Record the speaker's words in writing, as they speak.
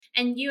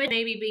and you had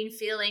maybe been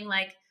feeling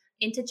like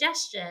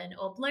indigestion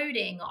or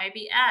bloating or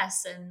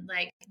IBS, and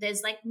like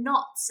there's like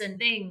knots and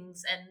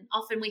things, and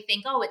often we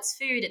think, oh, it's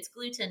food, it's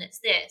gluten, it's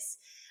this,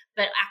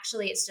 but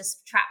actually it's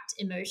just trapped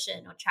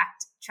emotion or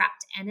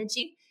trapped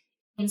energy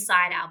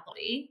inside our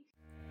body.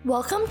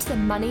 Welcome to the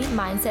Money,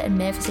 Mindset, and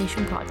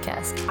Manifestation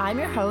Podcast. I'm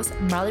your host,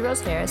 Marley Rose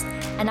Harris,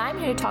 and I'm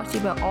here to talk to you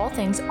about all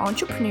things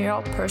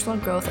entrepreneurial, personal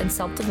growth, and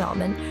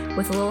self-development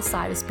with a little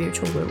side of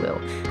spiritual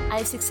woo-woo. I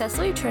have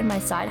successfully turned my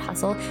side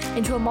hustle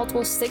into a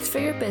multiple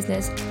six-figure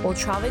business while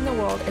traveling the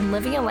world and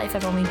living a life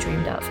I've only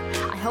dreamed of.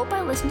 I hope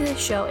by listening to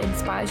this show it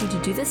inspires you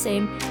to do the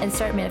same and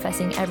start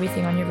manifesting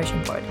everything on your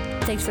vision board.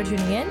 Thanks for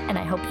tuning in, and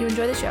I hope you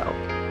enjoy the show.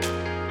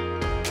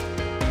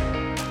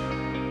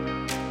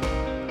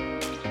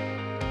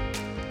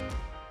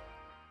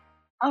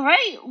 All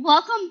right,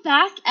 welcome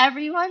back,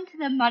 everyone, to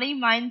the Money,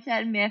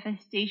 Mindset, and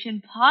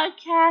Manifestation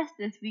Podcast.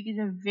 This week is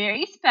a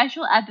very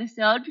special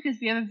episode because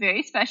we have a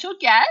very special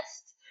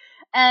guest,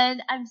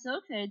 and I'm so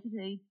excited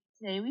today.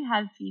 Today we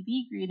have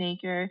Phoebe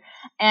Greenacre,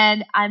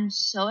 and I'm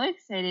so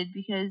excited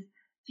because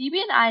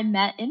Phoebe and I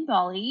met in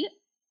Bali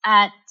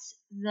at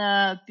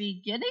the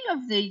beginning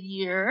of the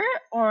year,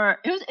 or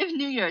it was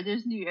New Year.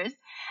 There's New Year's.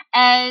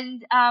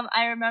 And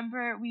I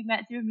remember we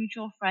met through a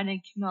mutual friend,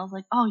 and Kim was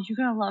like, oh, you're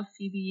going to love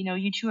Phoebe. You know,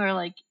 you two are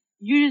like,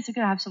 you're just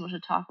going to have so much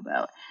to talk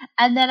about.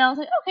 And then I was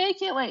like, okay, I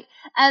can't wait.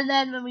 And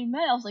then when we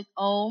met, I was like,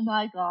 oh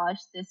my gosh,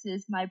 this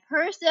is my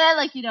person.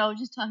 Like, you know,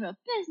 just talking about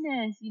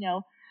business, you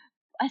know.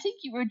 I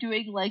think you were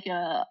doing like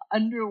a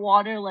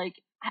underwater, like,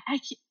 I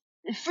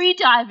can't, free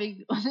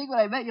diving. I think when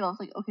I met you, I was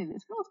like, okay,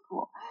 this girl's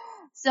cool.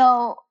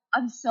 So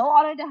I'm so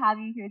honored to have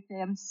you here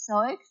today. I'm so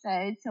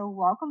excited. So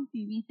welcome,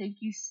 Phoebe. Thank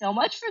you so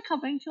much for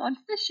coming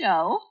onto the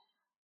show.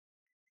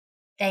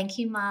 Thank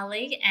you,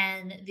 Marley.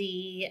 And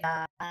the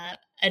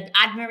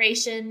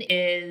admiration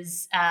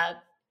is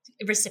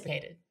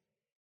reciprocated.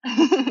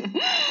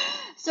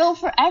 So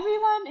for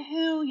everyone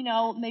who, you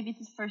know, maybe it's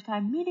his first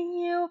time meeting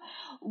you,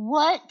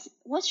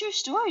 what's your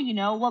story? You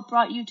know, what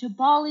brought you to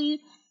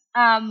Bali?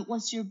 Tell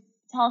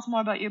us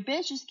more about your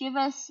biz. Just give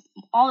us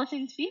all the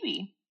things,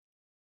 Phoebe.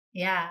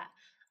 Yeah.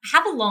 I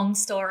have a long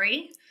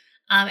story.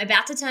 I'm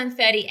about to turn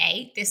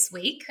 38 this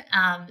week.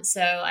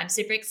 So I'm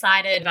super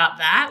excited about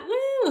that.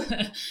 Woo!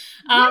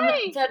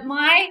 But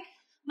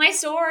my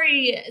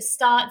story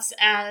starts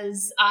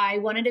as I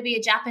wanted to be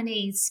a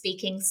Japanese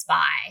speaking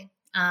spy.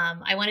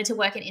 I wanted to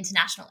work in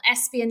international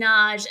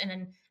espionage. And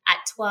then at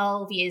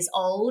 12 years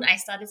old, I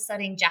started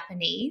studying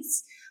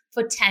Japanese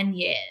for 10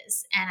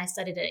 years. And I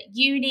studied at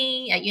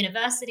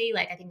university,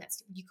 like I think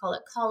that's, you call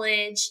it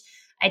college.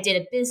 I did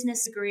a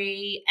business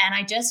degree, and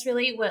I just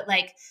really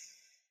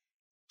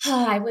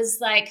I was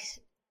like,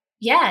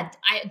 yeah,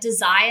 I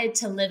desired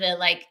to live a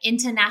like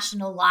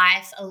international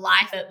life, a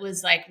life that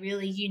was like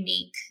really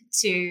unique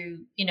to,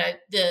 you know,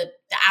 the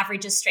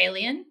average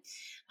Australian.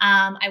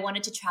 I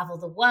wanted to travel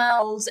the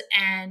world,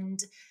 and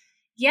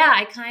yeah,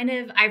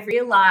 I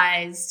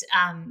realized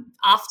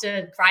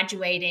after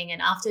graduating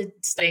and after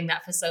studying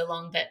that for so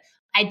long that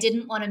I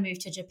didn't want to move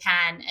to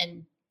Japan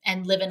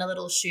and live in a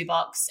little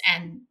shoebox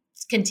and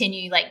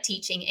continue like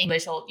teaching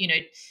English or, you know,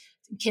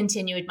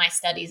 continued my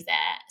studies there.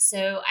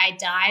 So I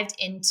dived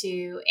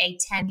into a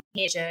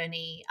 10-year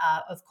journey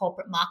of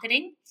corporate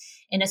marketing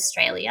in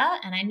Australia.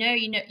 And I know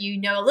you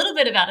know a little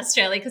bit about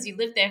Australia because you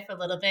lived there for a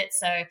little bit.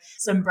 So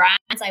some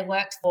brands I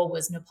worked for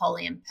was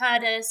Napoleon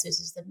Purtis, which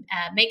is the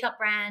makeup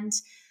brand,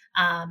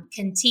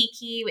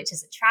 Kentucky, which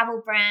is a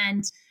travel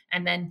brand,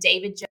 and then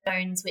David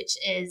Jones, which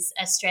is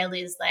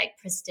Australia's like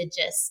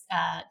prestigious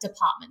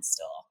department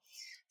store.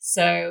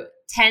 So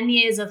 10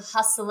 years of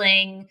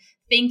hustling,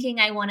 thinking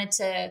I wanted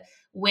to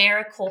wear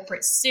a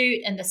corporate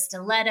suit and the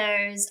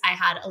stilettos. I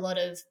had a lot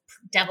of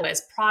Devil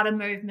Wears Prada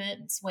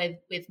movements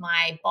with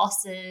my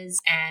bosses.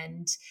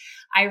 And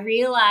I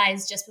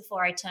realized just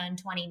before I turned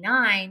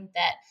 29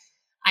 that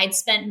I'd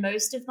spent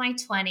most of my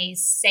 20s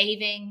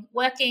saving,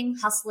 working,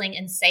 hustling,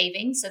 and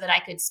saving so that I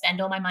could spend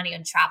all my money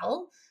on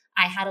travel.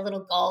 I had a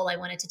little goal. I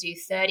wanted to do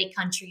 30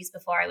 countries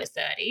before I was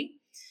 30.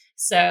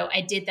 So I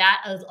did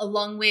that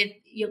along with,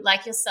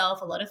 like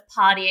yourself, a lot of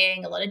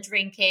partying, a lot of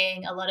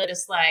drinking, a lot of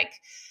just like,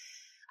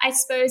 I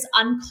suppose,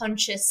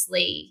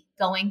 unconsciously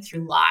going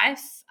through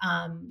life,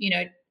 you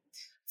know,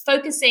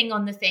 focusing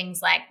on the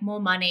things like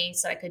more money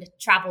so I could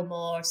travel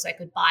more, so I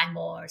could buy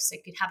more, so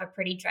I could have a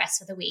pretty dress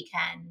for the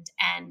weekend.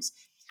 And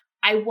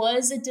I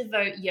was a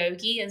devout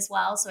yogi as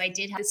well. So I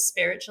did have a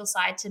spiritual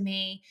side to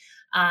me.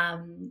 I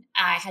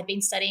had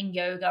been studying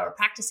yoga or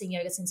practicing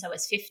yoga since I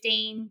was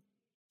 15.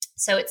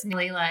 So it's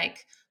nearly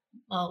like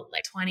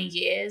 20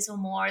 years or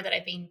more that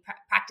I've been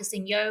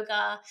practicing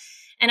yoga.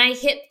 And I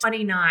hit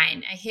 29.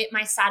 I hit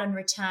my Saturn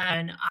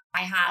return.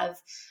 I have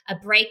a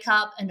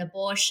breakup, an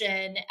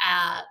abortion,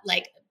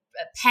 like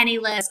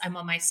penniless. I'm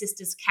on my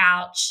sister's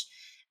couch,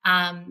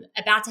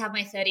 about to have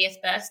my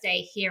 30th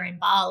birthday here in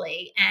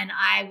Bali. And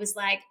I was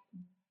like,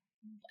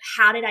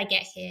 how did I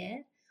get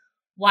here?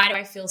 Why do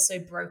I feel so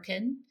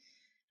broken?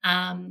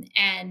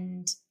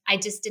 And I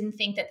just didn't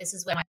think that this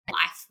is where my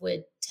life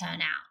would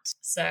turn out.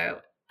 So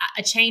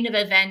a chain of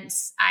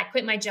events. I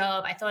quit my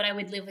job. I thought I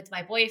would live with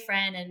my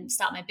boyfriend and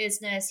start my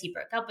business. He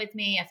broke up with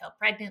me. I felt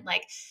pregnant.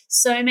 Like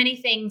so many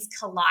things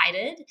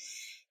collided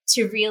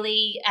to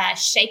really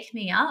shake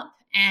me up.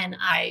 And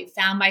I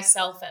found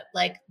myself at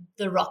like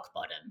the rock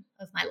bottom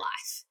of my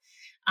life.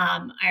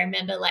 I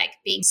remember like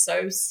being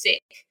so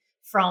sick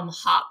from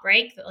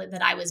heartbreak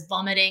that I was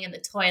vomiting in the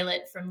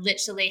toilet from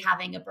literally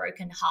having a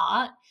broken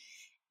heart,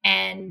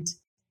 and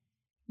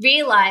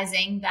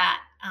realizing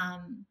that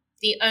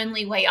the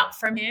only way up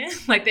from here,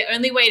 like the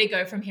only way to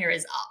go from here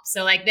is up.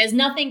 So like there's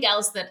nothing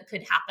else that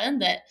could happen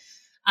that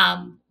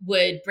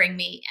would bring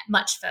me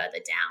much further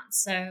down.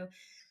 So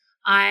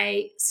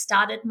I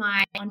started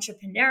my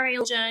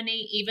entrepreneurial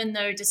journey, even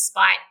though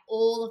despite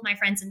all of my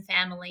friends and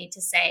family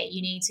to say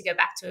you need to go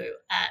back to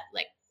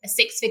like a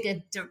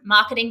six-figure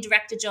marketing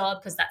director job,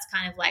 because that's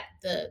kind of like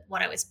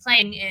what I was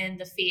playing in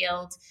the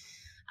field.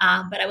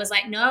 But I was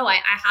like, no, I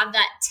have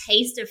that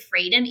taste of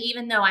freedom,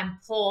 even though I'm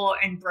poor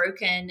and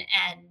broken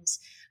and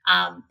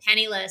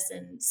penniless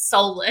and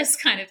soulless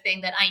kind of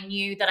thing, that I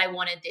knew that I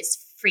wanted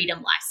this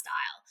freedom lifestyle.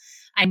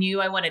 I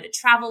knew I wanted to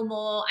travel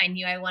more. I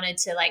knew I wanted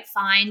to like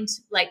find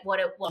like what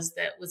it was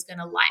that was going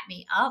to light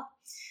me up.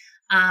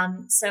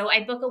 So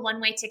I book a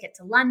one-way ticket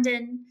to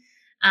London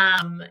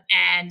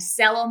and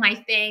sell all my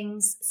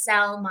things,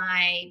 sell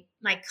my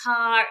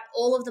car,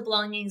 all of the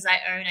belongings I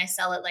own. I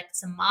sell at like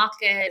some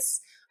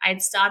markets. I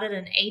had started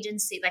an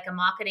agency, like a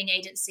marketing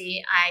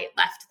agency. I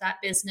left that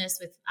business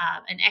with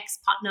an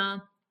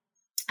ex-partner,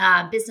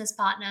 business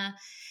partner,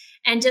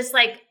 and just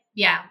like,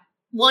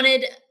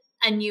 wanted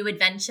a new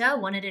adventure,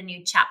 wanted a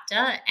new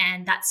chapter.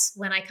 And that's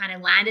when I kind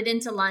of landed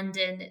into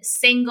London,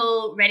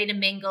 single, ready to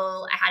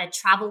mingle. I had a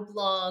travel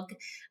blog.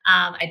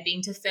 I'd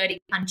been to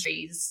 30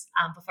 countries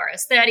before I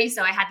was 30.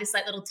 So I had this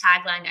like little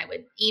tagline. I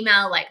would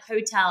email like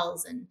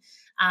hotels and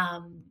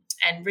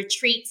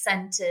retreat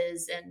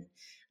centers and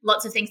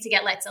lots of things to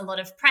get a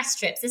lot of press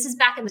trips. This is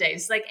back in the day.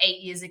 This is like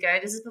 8 years ago.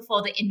 This is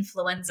before the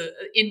influencer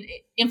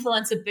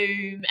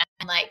boom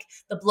and like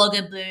the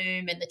blogger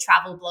boom and the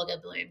travel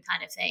blogger boom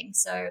kind of thing.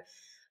 So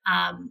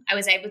I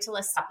was able to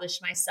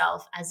establish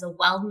myself as a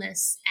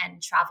wellness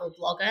and travel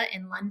blogger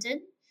in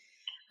London,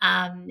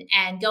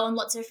 and go on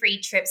lots of free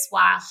trips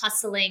while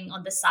hustling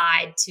on the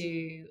side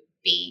to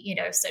be,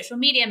 social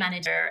media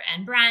manager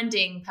and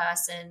branding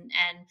person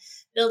and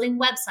building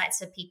websites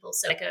for people.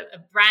 So like a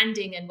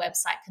branding and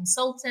website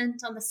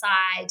consultant on the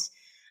side.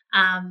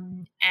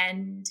 And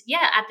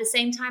at the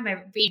same time,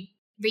 I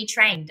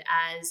retrained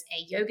as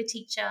a yoga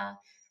teacher,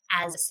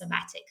 as a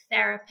somatic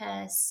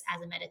therapist,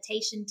 as a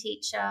meditation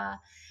teacher.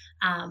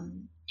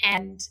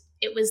 And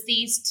it was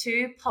these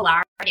two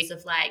polarities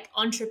of like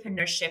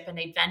entrepreneurship and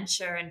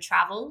adventure and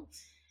travel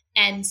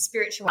and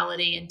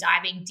spirituality and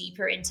diving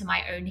deeper into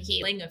my own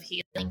healing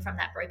from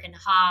that broken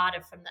heart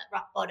or from that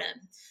rock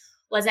bottom.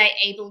 Was I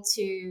able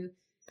to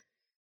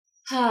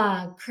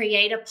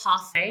create a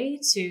pathway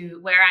to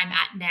where I'm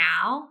at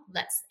now?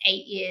 That's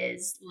 8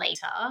 years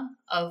later,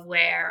 of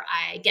where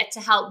I get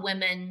to help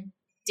women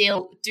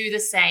do the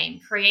same,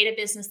 create a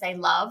business they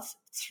love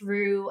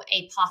through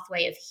a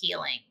pathway of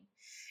healing.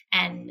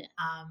 And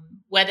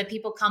whether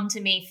people come to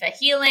me for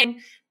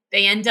healing,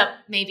 they end up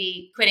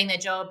maybe quitting their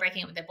job,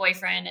 breaking up with their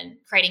boyfriend and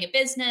creating a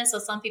business, or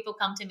some people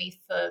come to me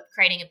for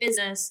creating a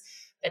business,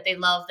 but they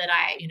love that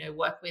I,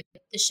 work with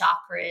the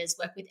chakras,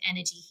 work with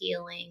energy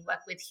healing,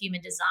 work with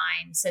human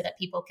design so that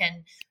people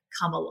can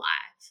come alive.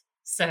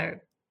 So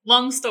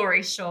long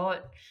story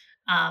short,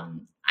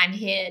 I'm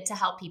here to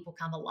help people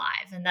come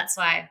alive. And that's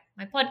why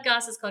my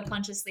podcast is called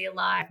Consciously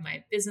Alive.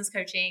 My business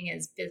coaching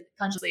is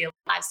Consciously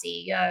Alive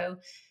CEO.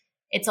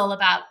 It's all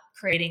about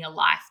creating a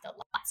life that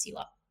lights you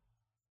up.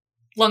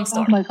 Long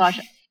story. Oh my gosh.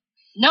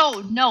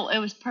 No, it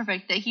was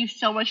perfect. Thank you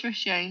so much for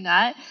sharing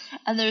that.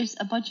 And there's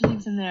a bunch of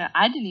things in there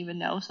I didn't even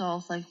know. So I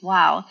was like,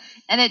 wow.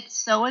 And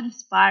it's so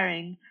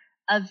inspiring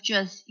of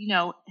just,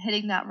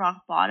 hitting that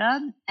rock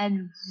bottom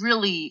and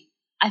really,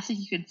 I think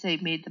you could say,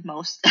 made the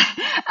most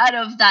out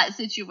of that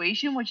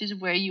situation, which is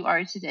where you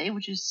are today,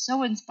 which is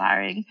so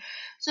inspiring.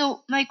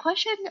 So my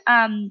question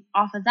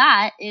off of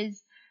that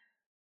is,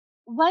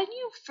 when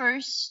you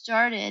first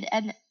started,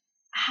 and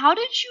how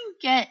did you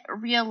get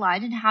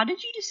realigned, and how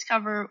did you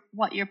discover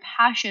what your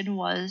passion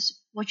was,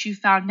 what you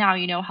found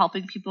now,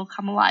 helping people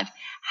come alive?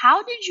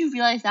 How did you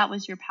realize that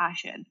was your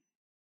passion?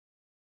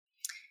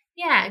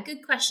 Yeah,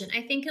 good question.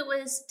 I think it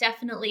was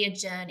definitely a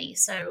journey.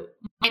 So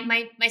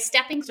my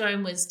stepping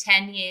stone was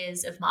 10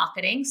 years of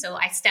marketing. So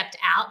I stepped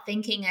out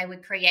thinking I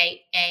would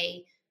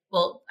I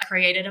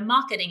created a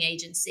marketing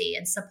agency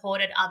and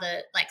supported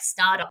other like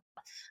startup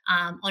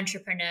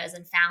entrepreneurs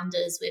and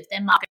founders with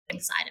their marketing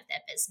side of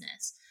their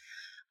business.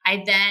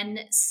 I then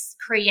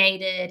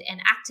created an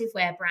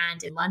activewear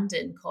brand in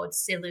London called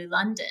Silu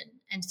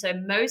London. And so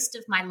most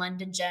of my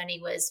London journey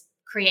was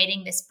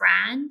creating this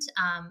brand,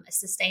 a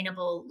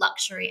sustainable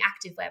luxury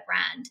activewear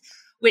brand,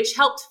 which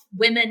helped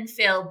women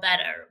feel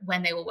better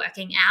when they were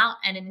working out,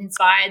 and it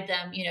inspired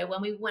them. You know,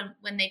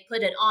 when they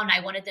put it on,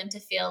 I wanted them to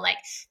feel like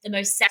the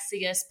most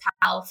sexiest,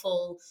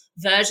 powerful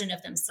version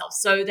of themselves,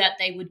 so that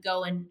they would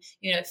go and,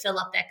 you know, fill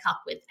up their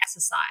cup with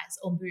exercise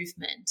or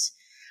movement.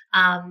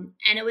 And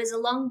it was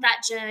along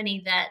that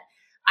journey that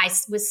I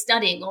was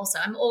studying also.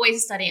 I'm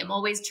always studying. I'm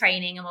always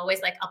training. I'm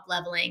always like up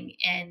leveling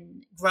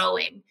and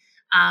growing.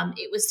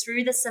 It was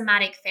through the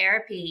somatic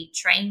therapy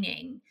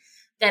training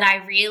that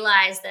I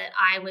realized that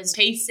I was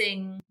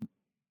chasing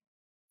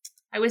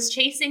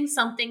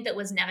something that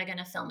was never going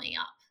to fill me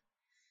up.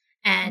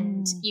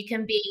 And you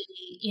can be,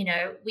 you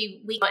know,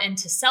 we got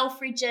into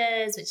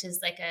Selfridges, which is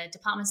like a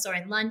department store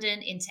in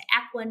London, into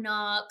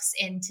Equinox,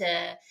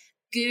 into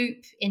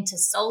Goop, into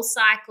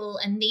SoulCycle.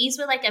 And these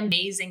were like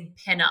amazing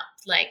pinup,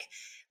 like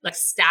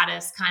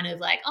status kind of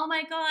like, oh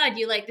my God,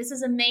 you're like, this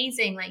is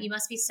amazing. Like, you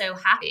must be so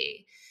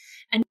happy.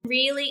 And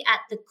really at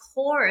the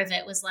core of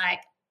it was like,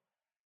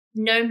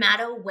 no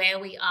matter where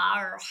we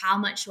are or how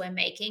much we're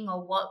making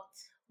or what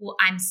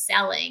I'm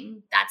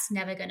selling, that's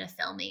never going to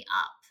fill me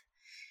up.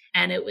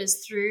 And it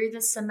was through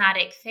the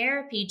somatic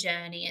therapy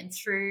journey and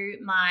through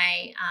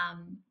my,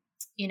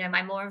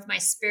 my more of my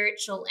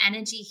spiritual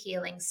energy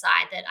healing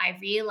side that I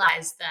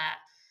realized that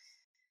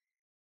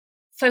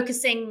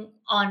focusing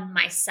on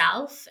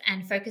myself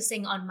and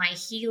focusing on my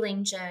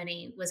healing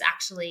journey was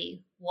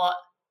actually what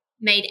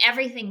made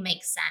everything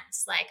make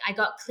sense. Like, I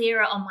got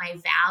clearer on my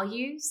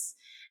values.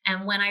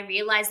 And when I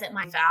realized that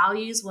my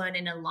values weren't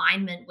in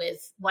alignment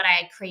with what I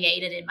had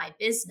created in my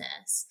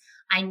business,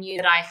 I knew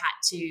that I had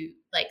to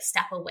like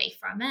step away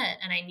from it.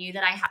 And I knew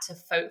that I had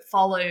to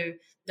follow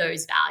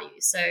those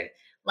values. So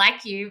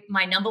like you,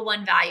 my number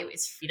one value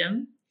is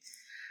freedom.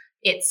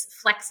 It's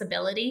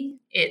flexibility.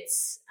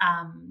 It's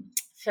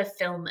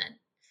fulfillment.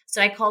 So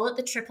I call it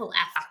the triple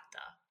F factor.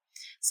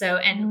 So,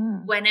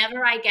 and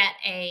whenever I get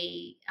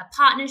a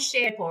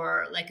partnership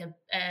or like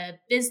a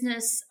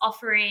business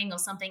offering or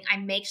something, I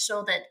make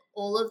sure that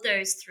all of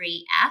those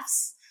three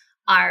Fs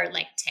are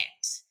like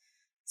ticked.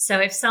 So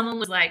if someone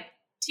was like,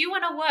 do you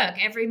want to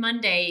work every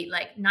Monday,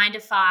 like 9 to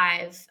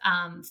 5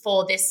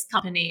 for this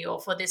company or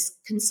for this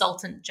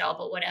consultant job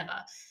or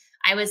whatever?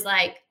 I was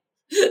like,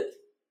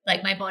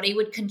 like my body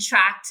would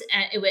contract,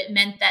 and it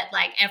meant that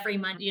like every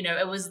month, you know,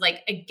 it was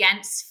like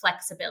against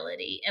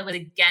flexibility. It was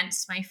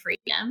against my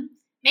freedom.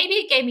 Maybe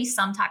it gave me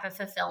some type of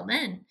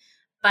fulfillment,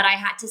 but I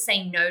had to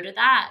say no to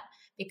that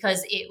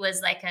because it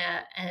was like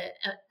a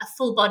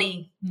full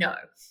body no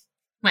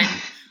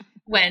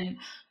when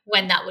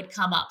that would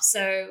come up.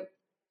 So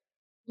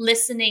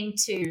listening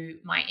to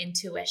my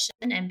intuition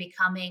and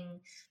becoming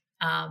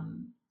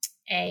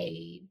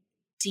a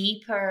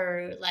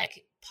deeper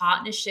like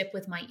partnership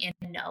with my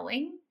inner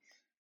knowing,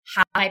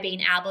 have I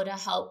been able to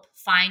help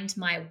find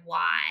my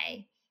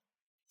why?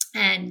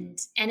 And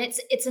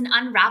it's an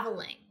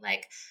unraveling.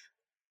 Like,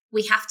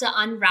 we have to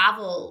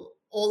unravel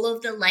all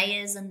of the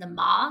layers and the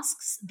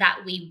masks that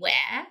we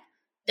wear,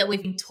 that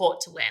we've been taught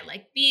to wear,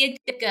 like be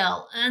a good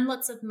girl, earn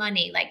lots of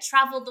money, like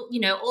travel,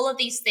 you know, all of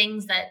these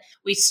things that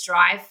we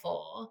strive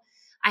for.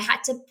 I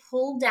had to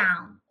pull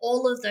down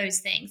all of those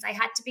things. I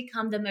had to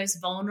become the most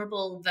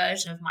vulnerable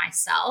version of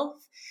myself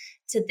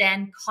to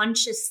then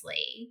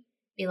consciously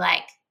be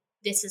like,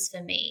 this is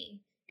for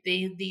me.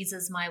 These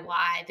is my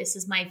why. This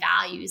is my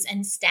values,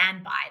 and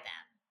stand by them.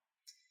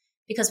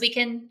 Because we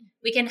can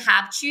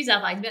choose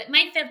our values.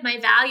 But my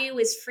value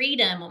is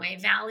freedom, or my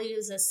value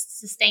is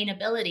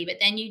sustainability. But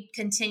then you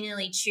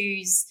continually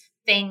choose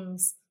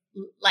things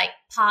like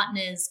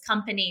partners,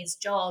 companies,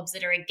 jobs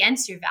that are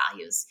against your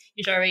values.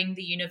 You're showing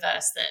the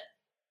universe that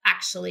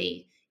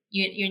actually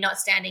you're not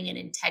standing in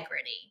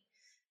integrity.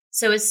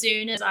 So as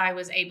soon as I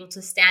was able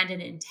to stand in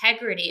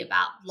integrity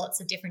about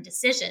lots of different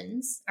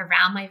decisions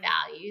around my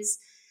values,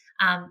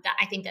 that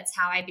I think that's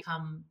how I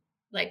become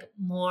like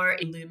more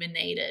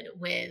illuminated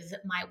with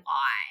my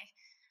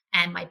why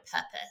and my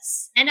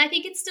purpose. And I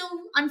think it's still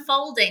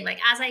unfolding. Like,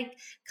 as I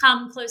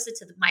come closer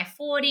to my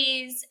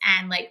 40s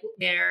and like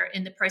we're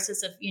in the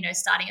process of, you know,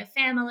 starting a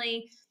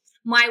family,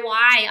 my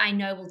why I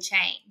know will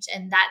change.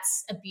 And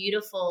that's a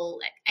beautiful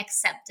like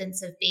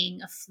acceptance of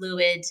being a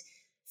fluid,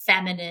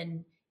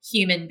 feminine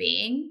human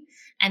being.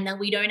 And that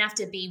we don't have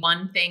to be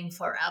one thing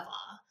forever.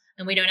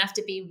 And we don't have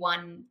to be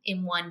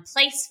in one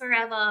place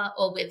forever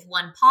or with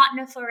one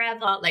partner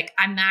forever. Like,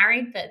 I'm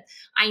married, but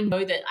I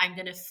know that I'm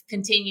going to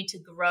continue to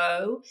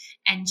grow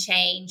and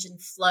change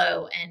and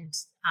flow. And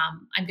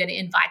I'm going to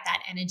invite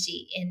that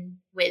energy in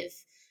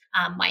with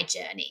my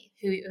journey.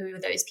 Who are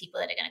those people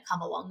that are going to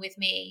come along with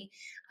me?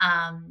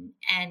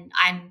 And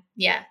I'm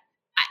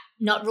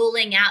not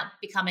ruling out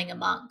becoming a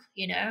monk,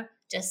 you know,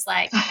 just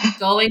like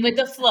going with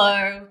the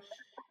flow.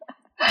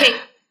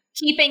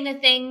 Keeping the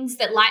things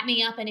that light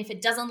me up, and if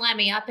it doesn't light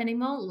me up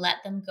anymore,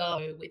 let them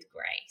go with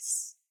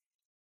grace.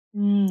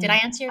 Did I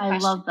answer your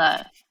question? I love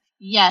that.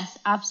 Yes,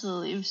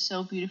 absolutely. It was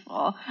so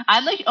beautiful.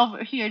 I'm like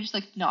over here just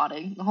like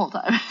nodding the whole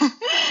time.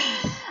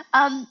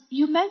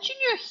 You mentioned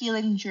your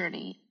healing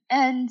journey,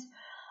 and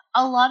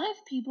a lot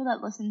of people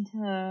that listen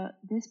to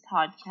this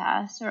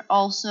podcast are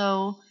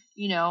also,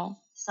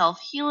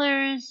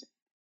 self-healers,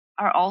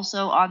 are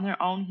also on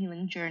their own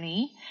healing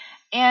journey.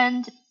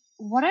 And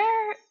what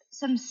are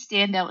some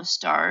standout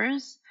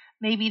stars,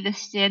 maybe the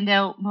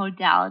standout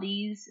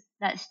modalities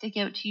that stick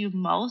out to you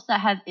most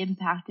that have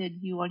impacted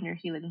you on your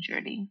healing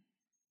journey?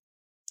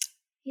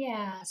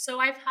 Yeah. So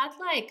I've had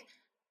like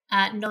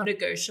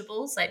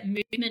non-negotiables, like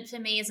movement for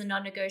me is a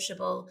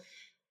non-negotiable.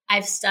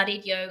 I've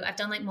studied yoga. I've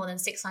done like more than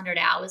 600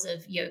 hours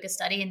of yoga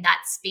study, and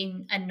that's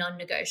been a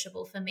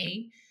non-negotiable for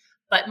me.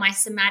 But my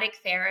somatic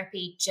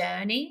therapy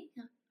journey,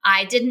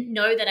 I didn't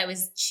know that I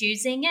was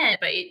choosing it,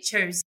 but it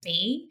chose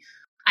me.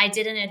 I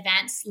did an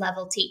advanced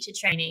level teacher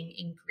training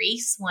in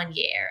Greece one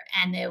year,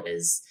 and it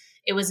was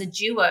a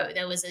duo.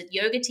 There was a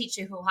yoga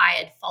teacher who I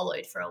had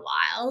followed for a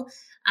while,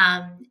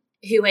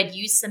 who had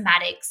used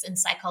somatics and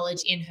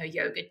psychology in her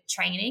yoga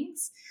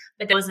trainings.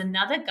 But there was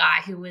another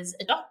guy who was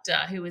a doctor,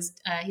 who was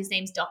his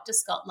name's Dr.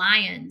 Scott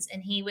Lyons,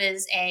 and he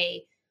was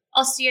a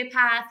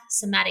osteopath,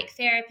 somatic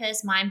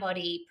therapist, mind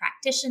body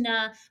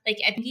practitioner. Like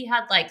I think he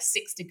had like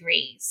 6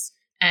 degrees,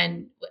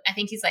 and I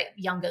think he's like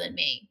younger than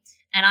me.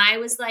 And I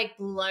was like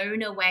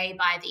blown away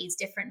by these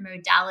different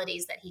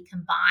modalities that he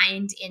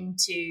combined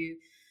into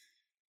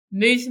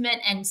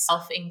movement and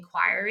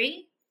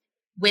self-inquiry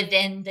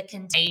within the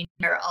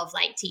container of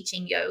like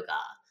teaching yoga.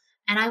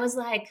 And I was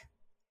like,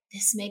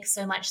 this makes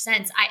so much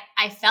sense.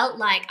 I felt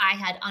like I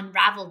had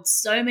unraveled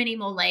so many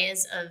more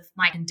layers of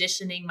my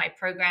conditioning, my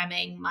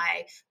programming,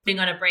 my putting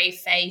on a brave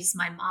face,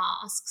 my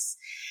masks.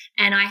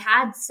 And I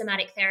had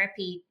somatic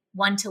therapy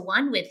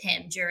one-to-one with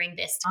him during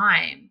this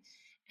time.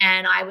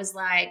 And I was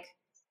like,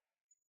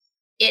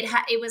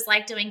 it was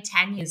like doing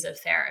 10 years of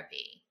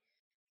therapy.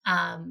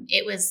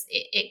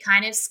 It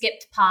kind of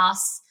skipped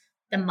past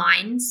the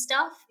mind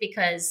stuff,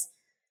 because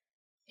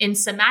in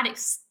somatic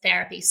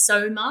therapy,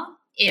 soma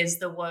is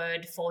the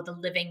word for the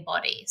living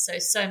body. So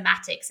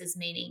somatics is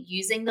meaning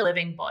using the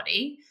living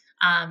body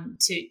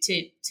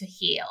to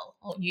heal,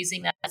 or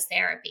using that as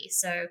therapy.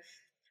 So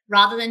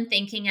rather than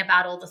thinking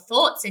about all the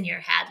thoughts in your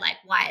head, like,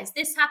 why is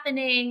this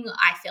happening?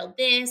 I feel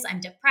this,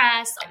 I'm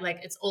depressed, like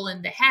it's all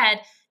in the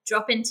head,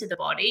 drop into the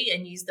body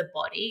and use the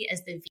body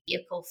as the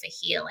vehicle for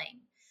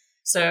healing.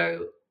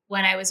 So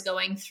when I was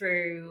going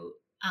through,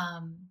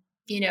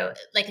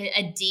 like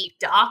a deep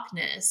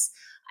darkness,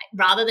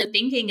 rather than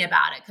thinking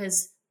about it,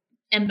 because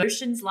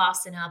emotions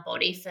last in our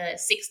body for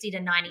 60 to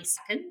 90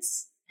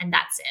 seconds, and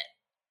that's it.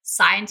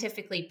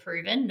 Scientifically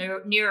proven,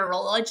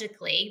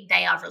 neurologically,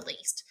 they are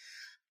released.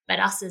 But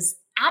us as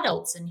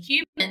adults and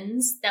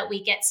humans, that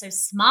we get so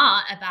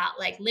smart about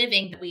like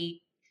living, that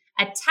we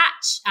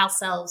attach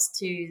ourselves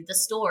to the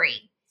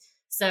story.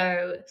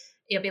 So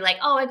you'll be like,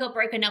 oh, I got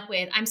broken up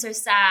with, I'm so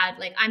sad,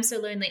 like I'm so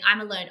lonely,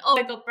 I'm alone, oh,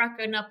 I got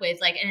broken up with,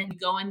 like, and you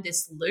go in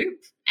this loop,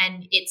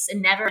 and it's a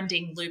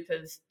never-ending loop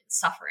of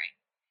suffering.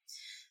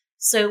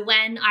 So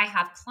when I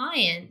have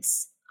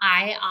clients,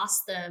 I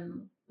ask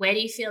them, where do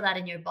you feel that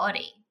in your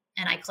body?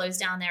 And I close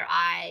down their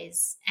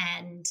eyes,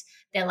 and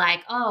they're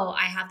like, oh,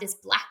 I have this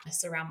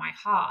blackness around my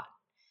heart.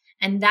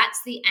 And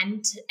that's the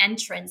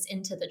entrance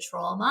into the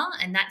trauma,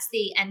 and that's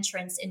the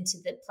entrance into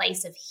the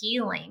place of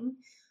healing,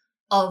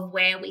 of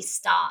where we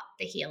start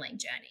the healing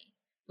journey.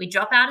 We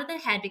drop out of the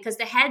head, because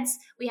the heads,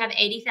 we have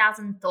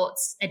 80,000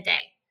 thoughts a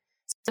day.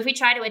 So if we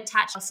try to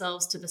attach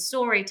ourselves to the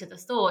story, to the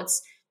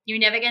thoughts, you're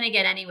never going to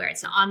get anywhere.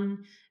 It's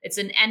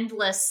an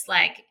endless,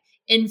 like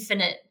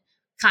infinite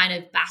kind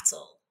of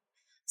battle.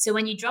 So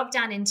when you drop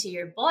down into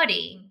your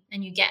body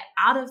and you get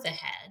out of the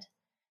head,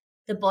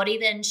 the body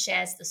then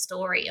shares the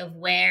story of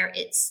where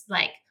it's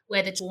like,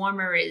 where the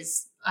trauma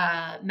is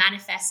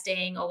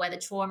manifesting, or where the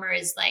trauma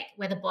is like,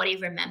 where the body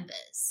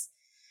remembers.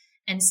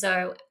 And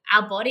so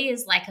our body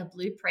is like a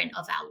blueprint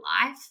of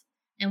our life,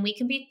 and we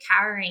can be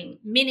carrying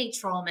many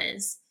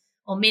traumas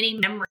or many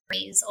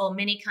memories or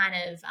many kind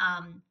of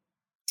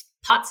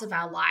parts of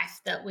our life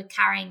that we're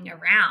carrying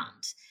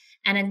around.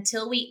 And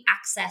until we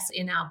access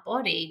in our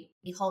body,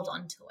 we hold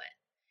on to it.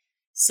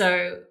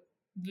 So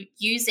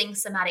using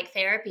somatic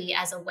therapy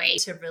as a way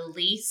to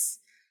release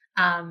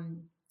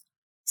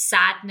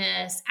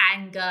sadness,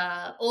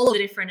 anger, all the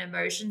different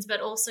emotions, but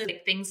also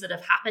like things that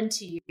have happened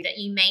to you that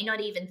you may not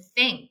even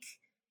think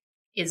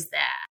is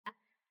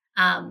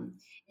there.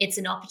 It's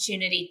an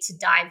opportunity to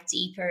dive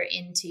deeper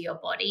into your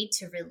body,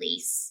 to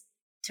release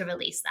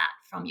that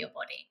from your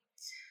body.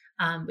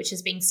 Which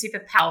has been super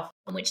powerful,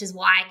 which is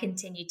why I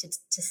continue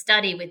to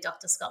study with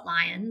Dr. Scott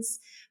Lyons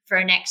for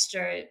an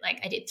extra, like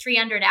I did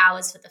 300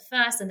 hours for the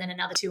first, and then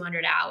another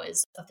 200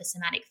 hours of the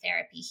somatic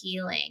therapy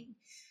healing.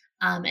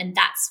 And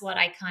that's what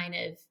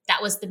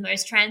that was the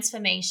most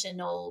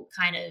transformational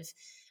kind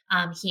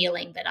of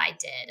healing that I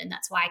did. And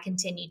that's why I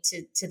continue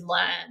to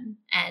learn.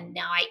 And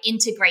now I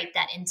integrate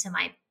that into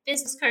my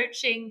business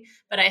coaching,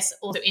 but I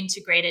also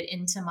integrate it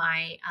into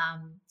my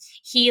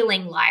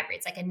healing library.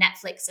 It's like a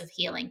Netflix of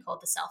healing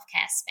called the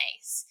Self-Care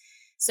Space,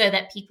 so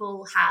that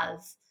people have,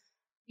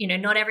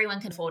 not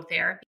everyone can afford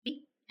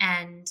therapy,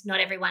 and not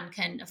everyone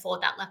can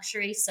afford that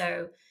luxury.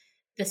 So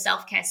the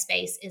self-care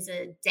space is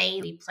a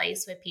daily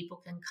place where people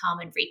can come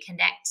and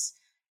reconnect,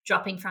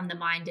 dropping from the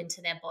mind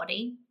into their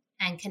body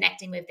and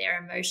connecting with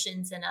their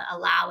emotions and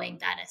allowing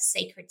that a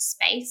sacred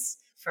space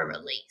for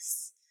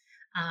release.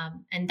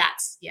 And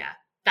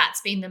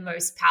that's been the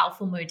most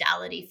powerful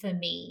modality for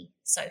me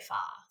so far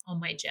on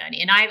my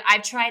journey. And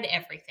I've tried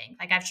everything.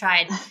 Like I've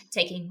tried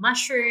taking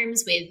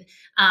mushrooms with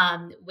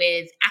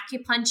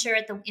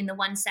acupuncture in the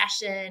one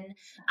session,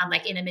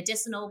 like in a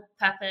medicinal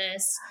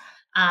purpose,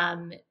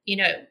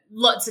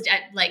 lots of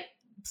like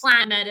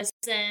plant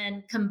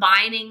medicine,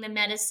 combining the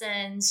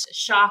medicines,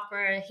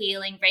 chakra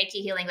healing,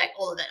 Reiki healing, like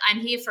all of it. I'm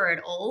here for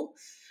it all.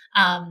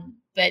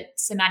 But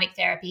somatic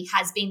therapy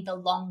has been the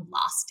long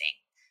lasting.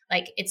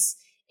 Like it's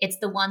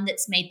the one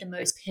that's made the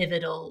most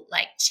pivotal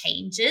like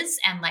changes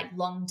and like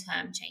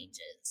long-term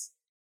changes.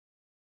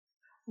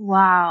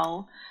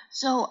 Wow.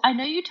 So I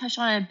know you touched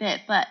on it a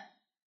bit, but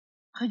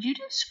could you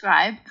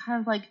describe kind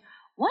of like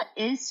what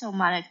is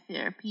somatic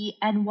therapy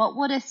and what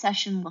would a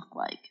session look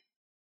like?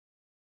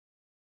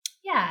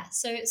 Yeah,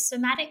 so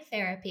somatic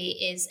therapy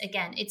is,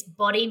 again, it's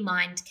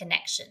body-mind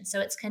connection. So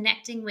it's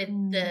connecting with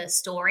the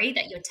story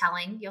that you're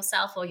telling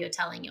yourself or you're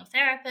telling your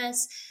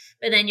therapist,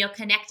 but then you're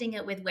connecting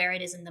it with where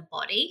it is in the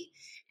body.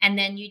 And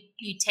then you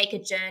take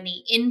a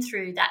journey in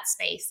through that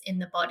space in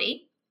the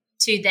body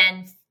to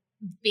then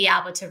be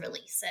able to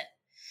release it.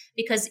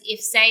 Because if,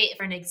 say,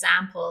 for an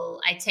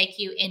example, I take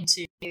you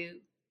into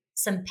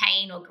some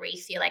pain or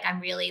grief, you're like,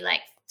 I'm really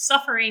like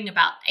suffering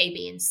about A,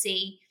 B, and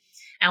C.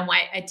 And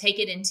I take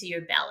it into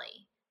your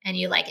belly and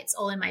you're like, it's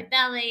all in my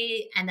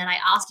belly. And then I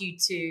ask you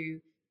to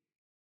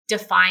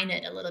define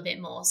it a little bit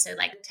more. So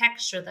like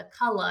texture, the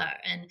color,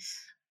 and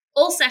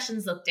all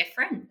sessions look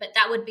different, but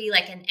that would be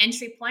like an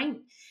entry point.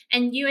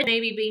 And you had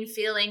maybe been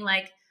feeling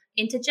like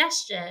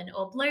indigestion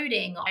or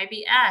bloating or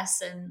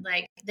IBS, and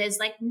like there's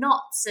like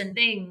knots and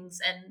things.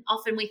 And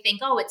often we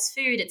think, oh, it's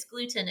food, it's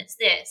gluten, it's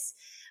this.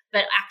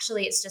 But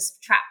actually it's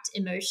just trapped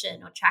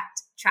emotion or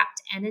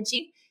trapped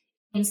energy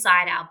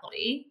inside our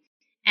body.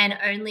 And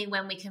only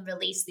when we can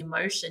release the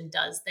emotion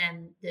does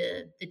then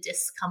the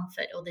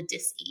discomfort or the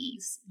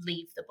dis-ease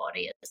leave the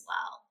body as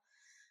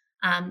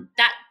well.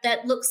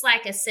 That looks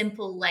like a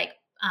simple, like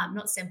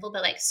not simple,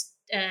 but like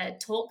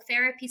talk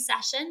therapy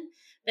session.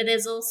 But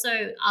there's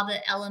also other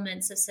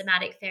elements of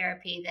somatic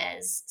therapy.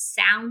 There's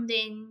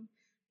sounding,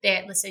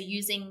 so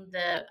using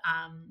the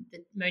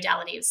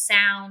modality of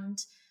sound.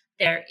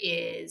 There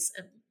is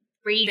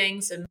breathing,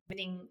 so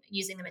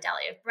using the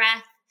modality of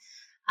breath.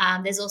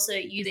 There's also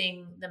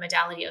using the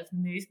modality of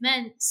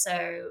movement.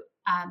 So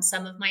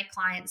some of my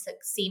clients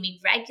that see me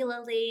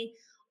regularly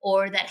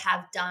or that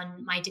have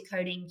done my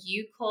Decoding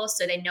You course,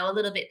 so they know a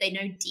little bit, they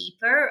know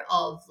deeper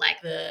of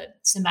like the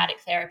somatic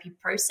therapy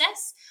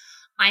process.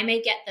 I may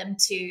get them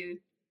to,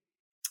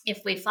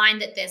 if we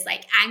find that there's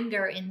like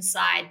anger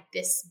inside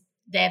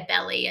their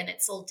belly and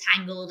it's all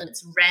tangled and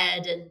it's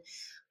red, and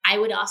I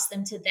would ask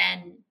them to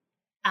then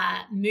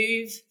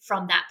move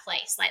from that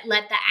place, like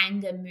let the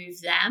anger move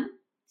them.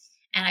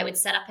 And I would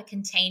set up a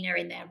container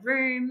in their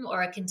room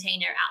or a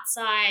container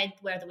outside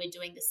where we're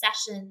doing the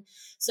session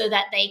so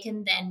that they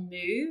can then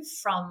move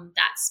from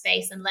that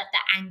space and let the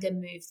anger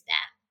move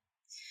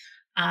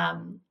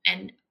them.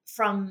 And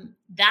from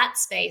that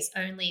space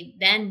only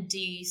then do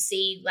you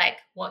see like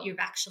what you've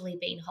actually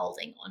been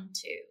holding on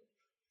to.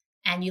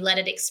 And you let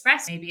it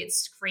express. Maybe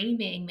it's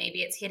screaming,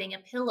 maybe it's hitting a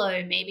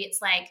pillow, maybe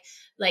it's like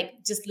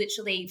just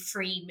literally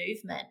free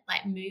movement,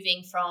 like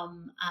moving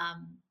from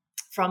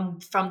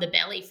the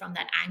belly, from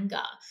that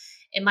anger.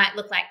 It might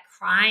look like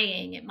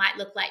crying. It might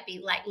look like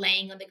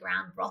laying on the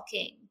ground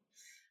rocking.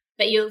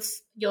 But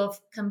you've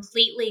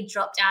completely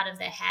dropped out of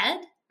the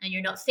head and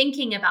you're not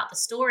thinking about the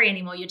story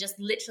anymore. You're just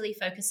literally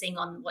focusing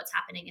on what's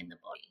happening in the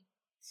body.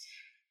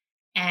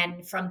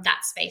 And from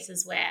that space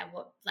is where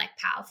what like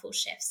powerful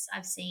shifts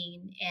I've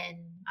seen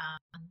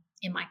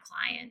in my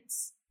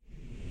clients.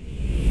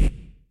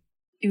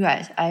 You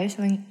guys, I have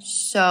something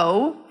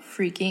so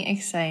freaking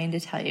exciting to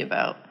tell you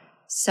about.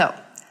 So,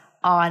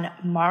 on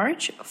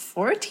March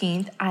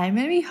 14th, I'm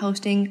going to be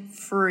hosting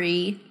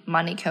free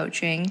money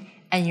coaching,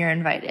 and you're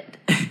invited.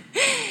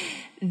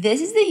 This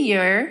is the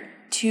year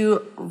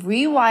to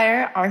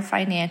rewire our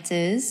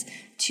finances,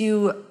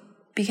 to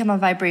become a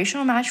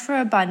vibrational match for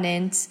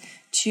abundance,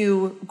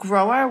 to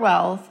grow our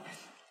wealth.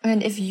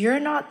 And if you're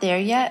not there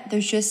yet,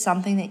 there's just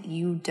something that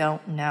you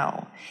don't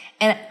know.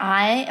 And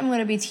I am going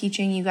to be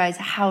teaching you guys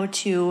how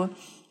to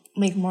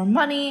make more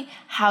money,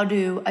 how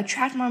to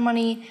attract more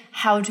money,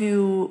 how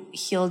to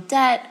heal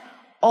debt,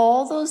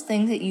 all those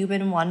things that you've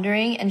been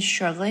wondering and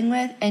struggling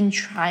with and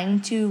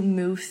trying to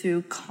move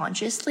through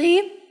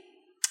consciously.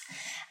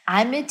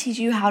 I'm going to teach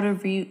you how to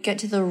get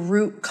to the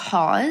root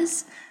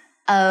cause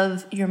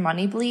of your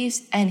money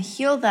beliefs and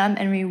heal them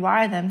and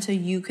rewire them so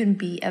you can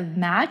be a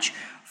match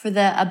for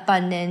the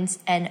abundance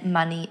and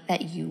money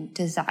that you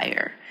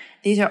desire.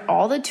 These are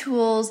all the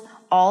tools,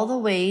 all the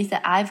ways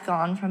that I've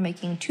gone from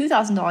making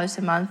 $2,000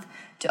 a month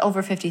to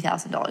over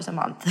 $50,000 a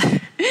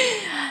month.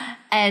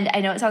 And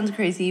I know it sounds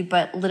crazy,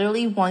 but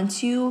literally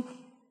once you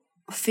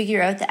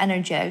figure out the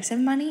energetics of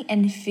money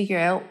and figure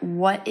out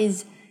what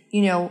is,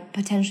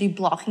 potentially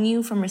blocking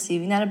you from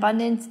receiving that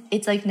abundance,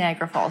 it's like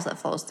Niagara Falls that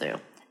flows through.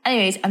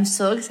 Anyways, I'm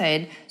so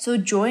excited. So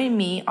join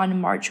me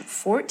on March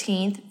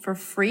 14th for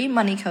free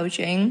money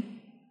coaching.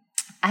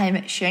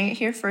 I'm sharing it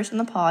here first in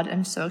the pod.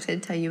 I'm so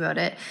excited to tell you about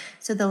it.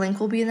 So the link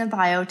will be in the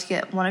bio to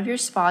get one of your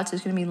spots.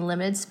 There's going to be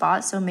limited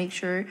spots, so make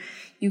sure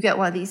you get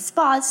one of these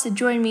spots to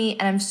join me,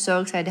 and I'm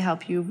so excited to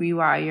help you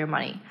rewire your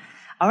money.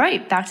 All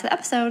right, back to the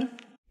episode.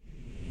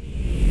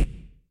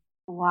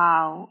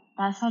 Wow,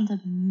 that sounds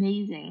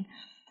amazing.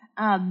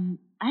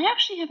 I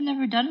actually have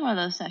never done one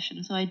of those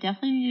sessions, so I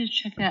definitely need to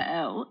check that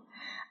out.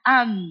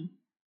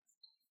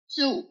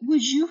 So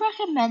would you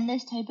recommend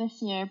this type of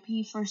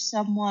therapy for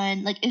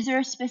someone? Like, is there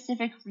a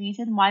specific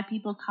reason why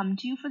people come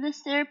to you for this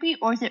therapy,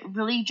 or is it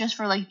really just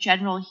for like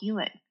general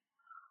healing?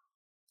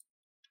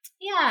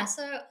 Yeah,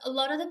 so a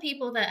lot of the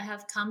people that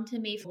have come to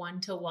me for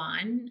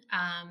one-to-one,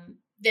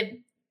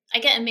 I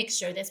get a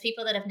mixture. There's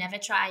people that have never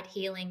tried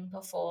healing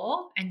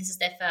before, and this is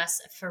their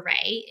first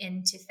foray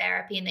into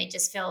therapy, and they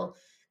just feel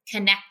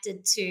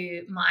connected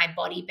to my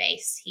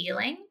body-based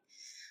healing.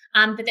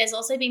 But there's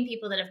also been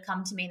people that have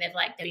come to me and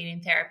they've been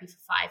in therapy for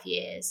 5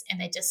 years and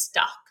they're just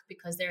stuck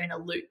because they're in a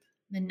loop.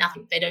 They're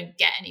nothing. They don't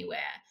get anywhere.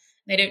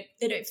 They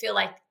don't feel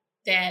like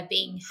they're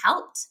being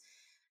helped.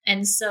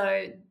 And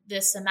so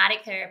the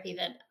somatic therapy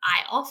that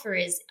I offer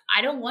is,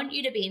 I don't want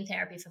you to be in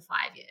therapy for 5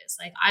 years.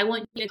 Like, I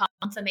want you to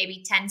come for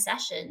maybe 10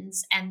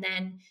 sessions, and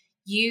then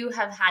you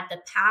have had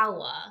the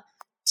power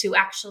to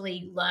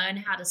actually learn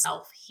how to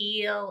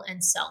self-heal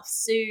and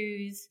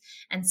self-soothe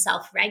and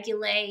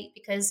self-regulate,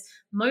 because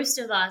most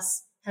of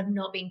us have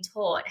not been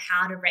taught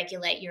how to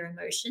regulate your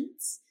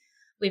emotions.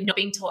 We've not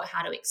been taught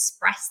how to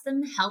express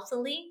them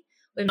healthily.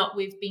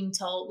 We've been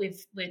told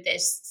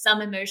there's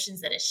some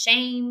emotions that are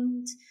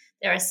shamed.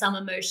 There are some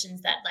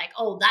emotions that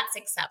that's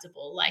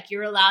acceptable. Like,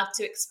 you're allowed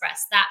to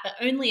express that, but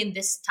only in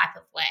this type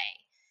of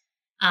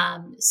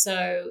way.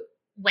 So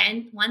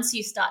once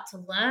you start to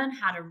learn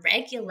how to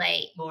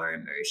regulate your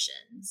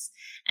emotions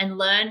and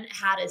learn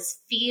how to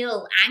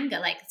feel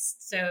anger,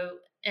 so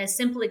a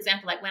simple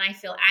example, like when I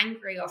feel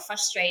angry or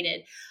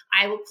frustrated,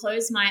 I will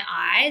close my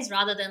eyes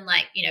rather than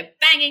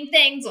banging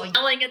things or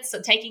yelling it,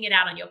 so taking it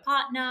out on your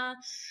partner.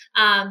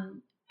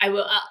 I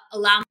will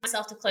allow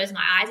myself to close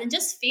my eyes and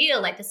just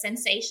feel the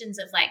sensations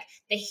of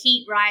the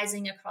heat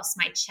rising across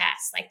my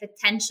chest, the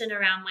tension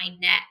around my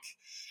neck,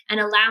 and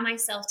allow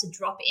myself to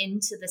drop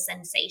into the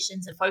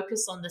sensations and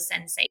focus on the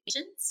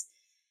sensations.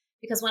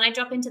 Because when I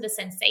drop into the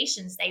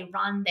sensations, they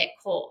run their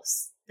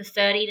course. The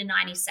 30 to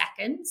 90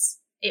 seconds,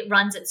 it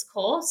runs its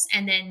course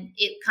and then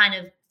it kind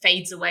of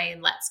fades away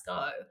and lets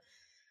go.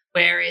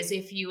 Whereas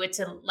if you were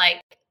to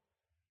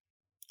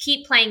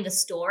keep playing the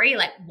story,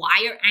 why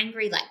you're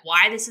angry,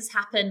 why this has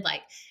happened,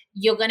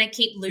 you're going to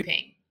keep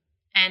looping.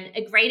 And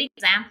a great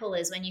example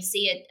is when you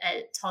see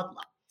a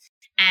toddler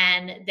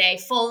and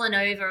they've fallen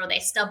over or they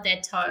stub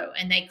their toe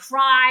and they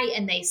cry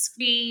and they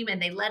scream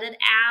and they let it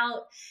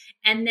out.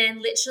 And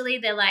then literally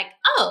they're like,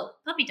 oh,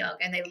 puppy dog.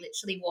 And they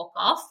literally walk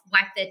off,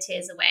 wipe their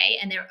tears away,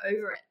 and they're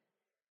over it.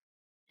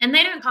 And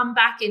they don't come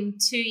back in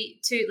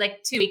 2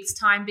 weeks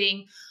time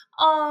being,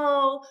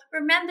 oh,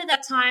 remember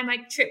that time I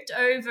tripped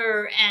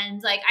over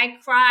and I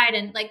cried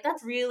and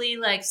that's really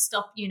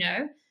stop,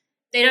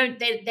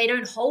 They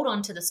don't hold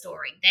on to the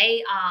story.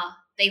 They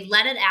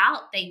let it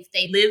out.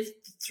 They live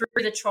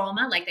through the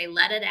trauma, they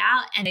let it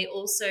out, and they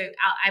also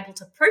are able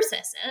to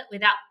process it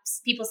without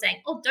people saying,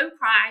 oh, don't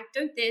cry,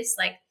 don't this.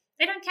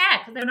 They don't care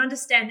because they don't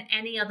understand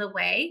any other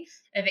way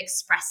of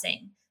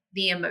expressing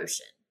the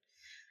emotion.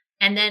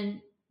 And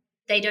then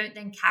they don't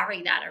then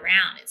carry that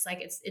around. It's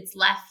it's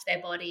left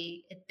their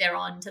body, they're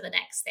on to the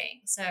next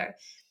thing. So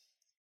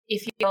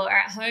if you're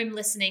at home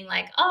listening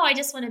oh, I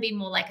just want to be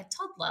more like a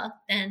toddler,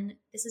 then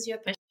this is your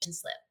permission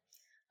slip.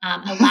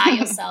 Allow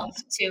yourself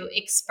to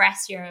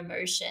express your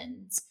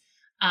emotions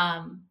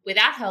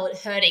without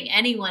hurting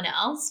anyone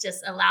else.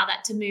 Just allow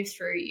that to move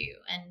through you.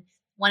 And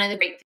one of the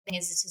great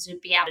things is to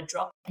be able to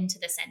drop into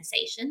the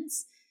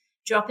sensations,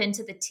 drop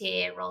into the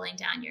tear rolling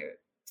down your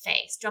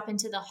face, drop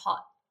into the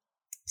hot,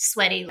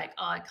 sweaty, oh,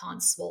 I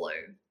can't swallow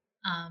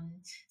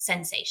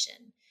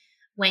sensation.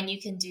 When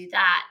you can do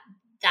that,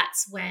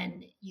 that's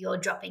when you're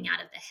dropping out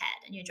of the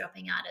head and you're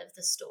dropping out of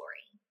the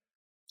story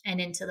and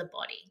into the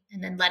body,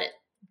 and then let it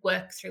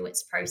work through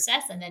its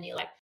process. And then you're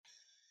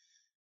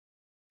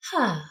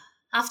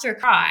after a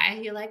cry,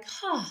 you're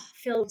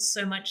feel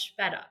so much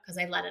better because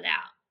I let it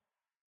out.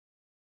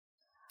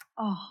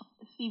 Oh,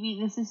 Phoebe,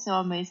 this is so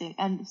amazing.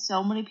 And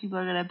so many people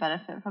are going to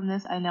benefit from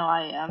this. I know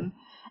I am.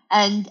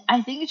 And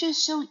I think it's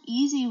just so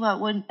easy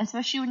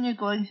especially when you're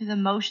going through the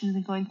motions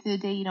and going through the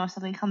day,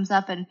 something comes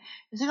up and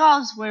it's oh,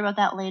 I'll just worry about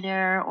that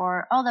later,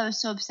 or oh, that was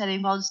so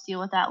upsetting, but I'll just deal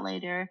with that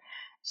later.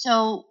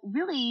 So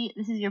really,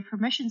 this is your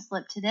permission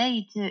slip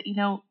today to,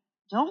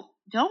 don't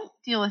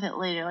deal with it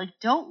later.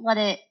 Don't let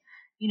it,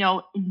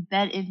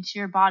 embed into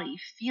your body.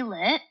 Feel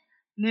it,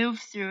 move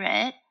through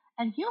it,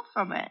 and heal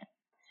from it.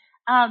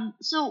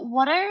 So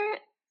what are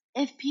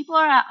if people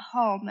are at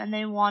home and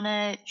they want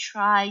to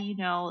try,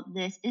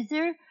 this,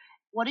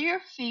 what are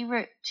your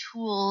favorite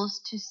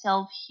tools to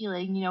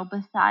self-healing,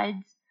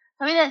 besides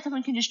something that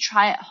someone can just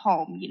try at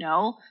home,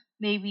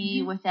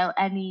 maybe Mhm. without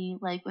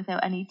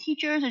any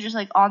teachers or just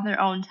like on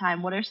their own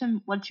time?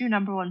 What's your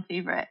number one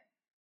favorite?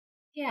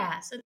 Yeah,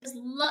 so there's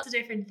lots of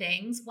different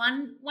things.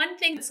 One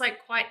thing that's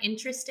like quite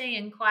interesting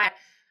and quite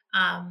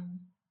um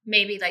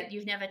maybe like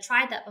you've never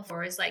tried that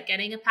before is like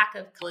getting a pack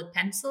of colored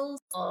pencils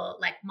or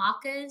like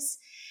markers.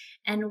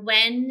 And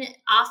when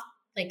after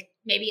like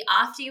maybe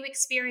after you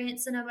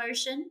experience an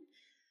emotion,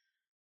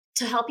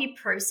 to help you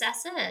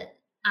process it,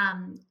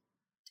 um,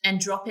 and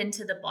drop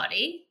into the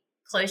body,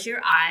 close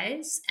your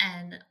eyes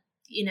and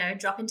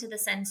drop into the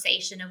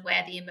sensation of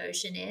where the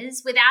emotion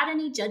is without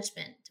any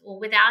judgment or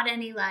without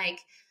any like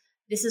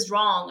this is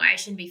wrong, or I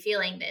shouldn't be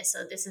feeling this,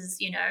 or this is,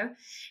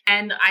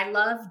 and I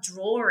love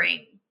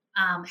drawing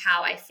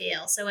how I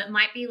feel. So it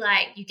might be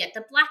like you get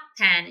the black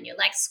pen and you're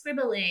like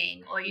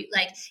scribbling, or you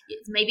like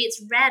maybe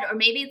it's red, or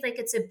maybe it's like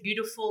it's a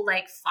beautiful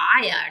like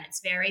fire and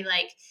it's very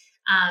like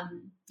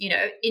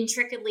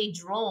intricately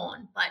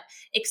drawn, but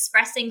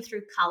expressing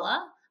through color.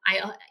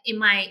 I in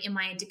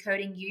my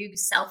Decoding You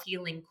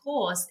self-healing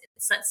course,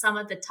 some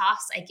of the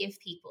tasks I give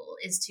people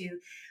is to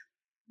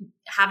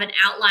have an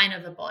outline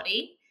of a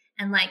body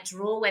and like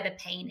draw where the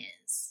pain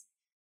is,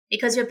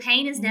 because your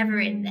pain is never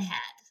in the Mm.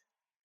 head.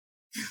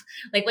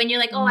 Like when you're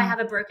like, oh, I have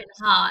a broken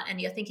heart,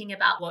 and you're thinking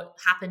about what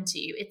happened to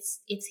you,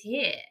 it's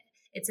here,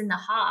 it's in the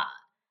heart.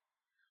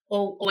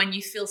 Or when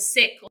you feel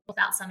sick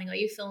about something, or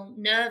you feel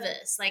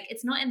nervous, like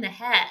it's not in the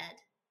head,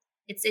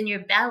 it's in your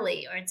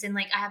belly, or it's in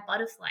like I have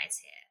butterflies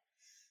here.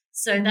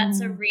 So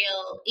that's a Mm.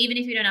 real, even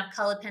if you don't have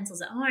colored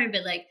pencils at home,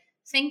 but like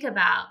think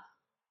about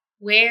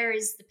where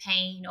is the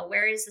pain, or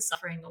where is the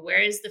suffering, or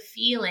where is the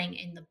feeling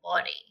in the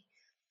body,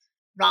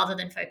 rather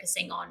than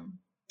focusing on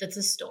the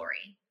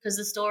story, because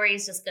the story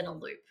is just going to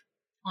loop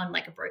on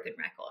like a broken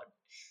record.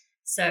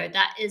 So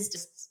that is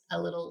just a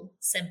little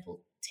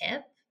simple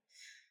tip.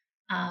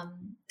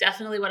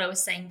 Definitely what I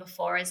was saying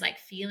before is like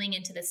feeling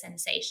into the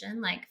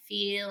sensation, like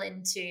feel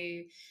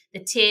into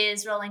the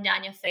tears rolling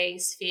down your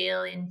face,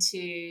 feel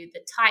into the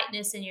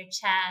tightness in your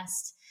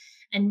chest,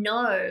 and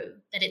know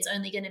that it's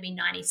only going to be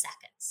 90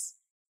 seconds.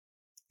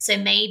 So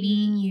maybe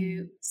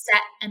you Mm.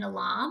 set an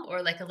alarm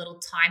or like a little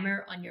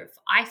timer on your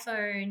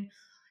iPhone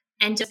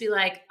and just be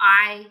like,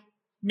 I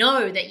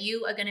know that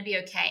you are going to be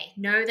okay.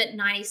 Know that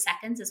 90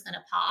 seconds is going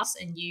to pass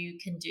and you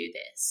can do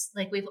this.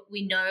 Like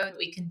we know that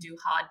we can do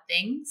hard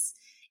things.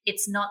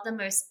 It's not the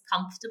most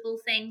comfortable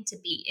thing to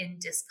be in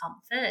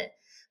discomfort,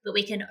 but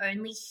we can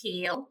only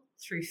heal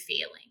through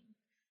feeling.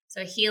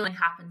 So healing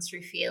happens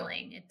through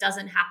feeling. It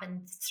doesn't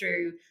happen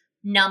through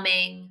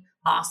numbing,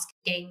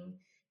 masking,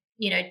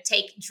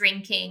 take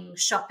drinking,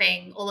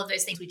 shopping, all of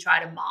those things we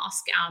try to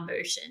mask our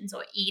emotions,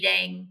 or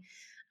eating.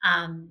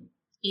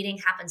 Eating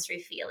happens through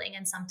feeling,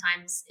 and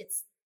sometimes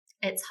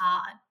it's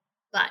hard,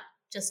 but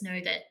just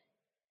know that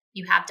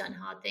you have done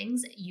hard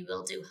things, you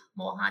will do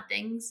more hard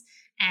things,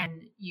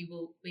 and we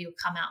will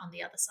come out on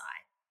the other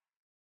side.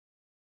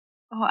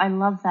 Oh, I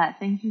love that.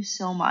 Thank you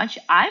so much.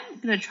 I'm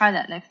gonna try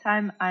that next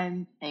time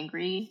I'm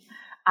angry.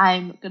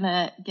 I'm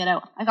gonna get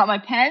out. I got my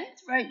pens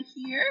right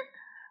here,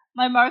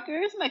 my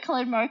markers, my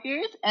colored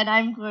markers, and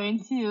I'm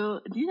going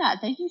to do that.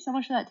 Thank you so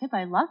much for that tip.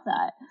 I love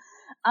that.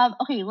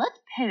 Okay, let's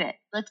pivot.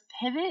 Let's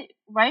pivot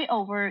right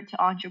over to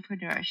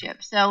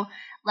entrepreneurship. So,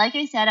 like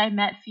I said, I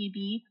met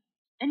Phoebe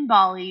in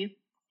Bali,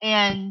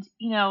 and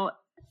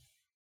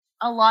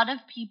a lot of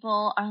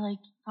people are like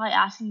probably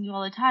asking you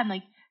all the time,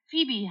 like,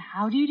 Phoebe,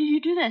 how did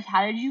you do this?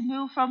 How did you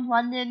move from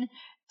London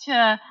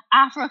to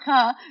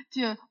Africa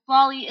to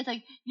Bali? It's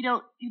like,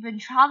 you've been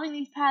traveling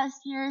these past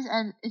years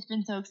and it's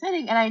been so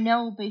exciting. And I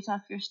know based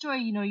off your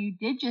story, you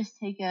did just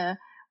take a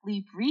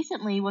leap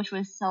recently, which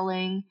was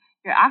selling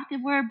your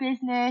activewear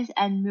business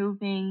and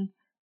moving,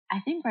 I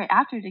think, right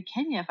after to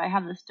Kenya, if I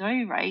have the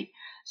story right.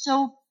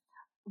 So,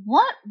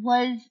 what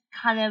was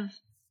kind of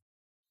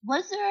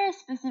was there a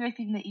specific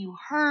thing that you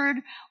heard?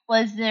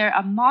 Was there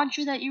a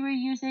mantra that you were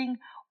using?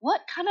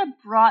 What kind of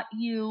brought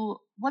you,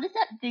 what is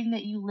that thing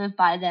that you live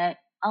by that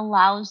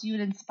allows you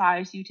and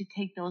inspires you to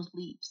take those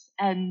leaps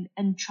and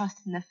trust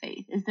in the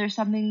faith? Is there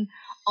something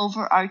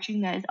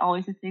overarching that is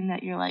always a thing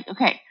that you're like,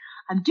 okay,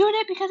 I'm doing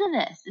it because of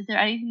this? Is there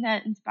anything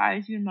that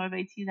inspires you and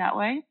motivates you that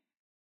way?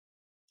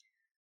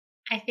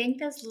 I think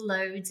there's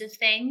loads of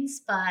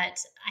things, but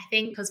I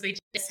think because we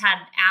just had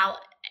our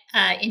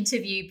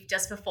interview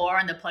just before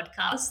on the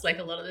podcast, like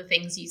a lot of the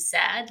things you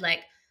said, like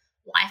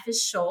life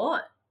is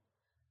short.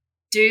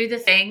 Do the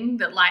thing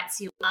that lights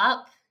you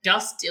up.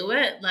 Just do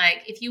it.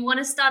 Like if you want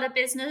to start a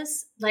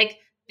business, like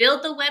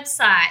build the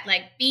website,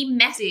 like be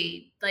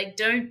messy. Like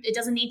it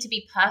doesn't need to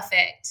be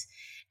perfect,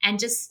 and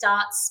just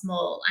start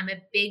small. I'm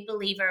a big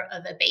believer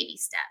of a baby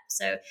step.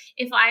 So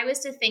if I was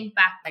to think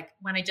back, like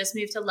when I just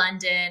moved to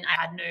London,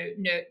 I had I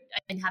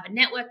didn't have a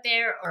network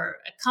there or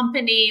a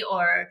company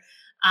or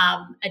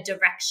a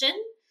direction.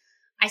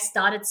 I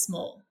started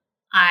small.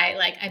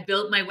 I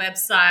built my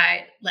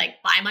website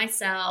like by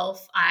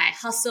myself. I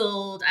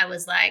hustled. I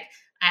was like,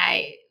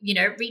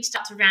 reached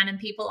out to random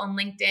people on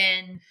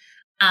LinkedIn.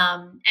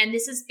 And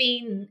this has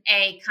been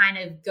a kind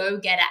of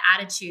go-getter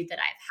attitude that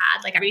I've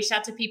had. Like I reached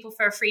out to people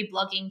for a free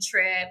blogging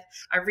trip.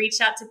 I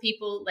reached out to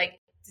people like,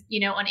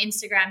 on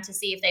Instagram to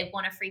see if they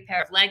want a free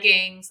pair of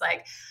leggings.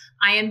 Like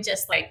I am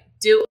just like,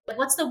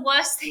 what's the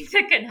worst thing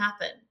that can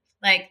happen?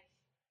 Like,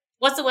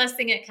 what's the worst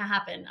thing that can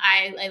happen?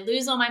 I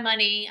lose all my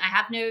money. I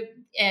have no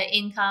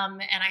income,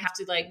 and I have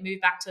to like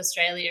move back to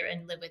Australia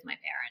and live with my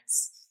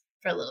parents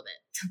for a little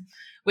bit,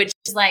 which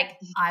is like,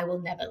 I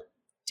will never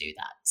do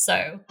that.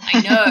 So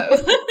I know,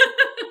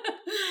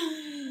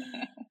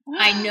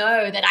 I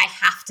know that I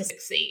have to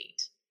succeed.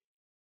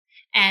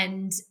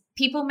 And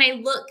people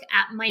may look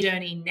at my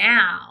journey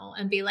now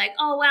and be like,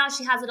 oh, wow,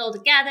 she has it all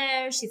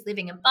together. She's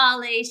living in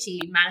Bali.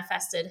 She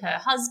manifested her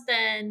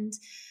husband.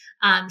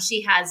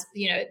 She has,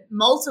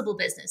 multiple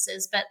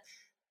businesses, but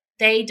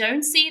they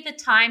don't see the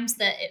times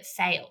that it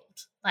failed.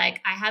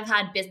 Like I have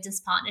had business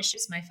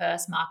partnerships. My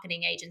first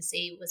marketing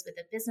agency was with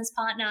a business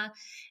partner,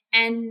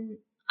 and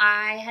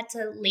I had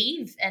to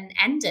leave and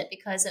end it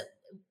because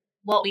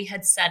what we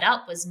had set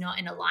up was not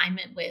in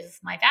alignment with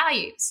my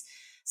values.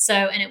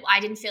 So, I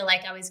didn't feel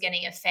like I was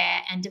getting a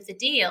fair end of the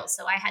deal.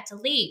 So I had to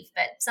leave.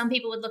 But some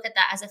people would look at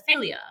that as a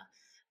failure.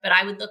 But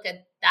I would look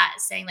at that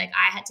as saying like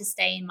I had to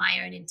stay in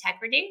my own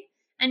integrity.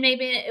 And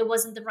maybe it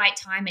wasn't the right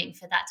timing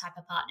for that type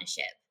of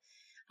partnership.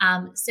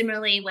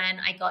 Similarly, when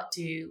I got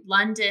to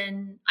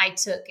London, I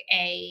took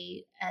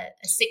a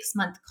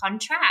 6-month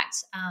contract,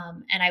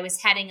 and I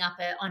was heading up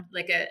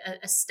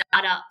a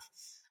startup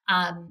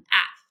app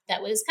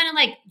that was kind of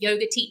like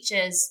yoga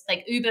teachers,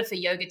 like Uber for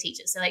yoga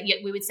teachers. So like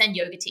we would send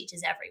yoga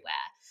teachers everywhere.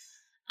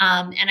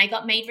 And I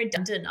got made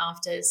redundant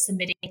after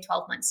submitting a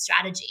 12-month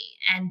strategy.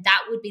 And that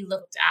would be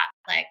looked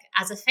at like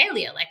as a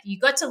failure. Like you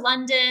got to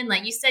London,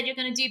 like you said you're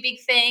going to do big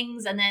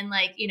things. And then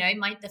like,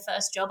 the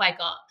first job I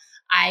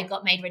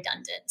got made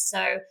redundant.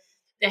 So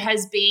there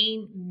has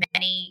been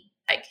many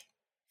like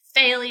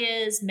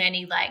failures,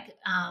 many like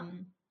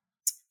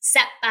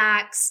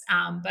setbacks.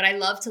 But I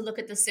love to look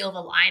at the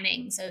silver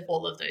linings of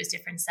all of those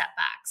different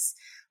setbacks.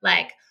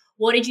 Like,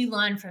 what did you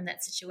learn from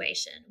that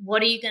situation?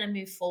 What are you going to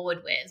move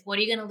forward with? What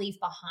are you going to leave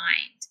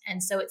behind?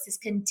 And so it's this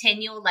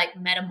continual like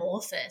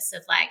metamorphosis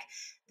of like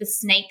the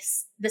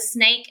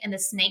snake and the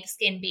snake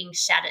skin being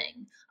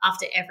shedding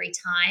after every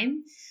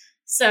time.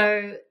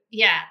 So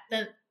yeah,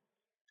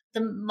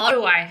 the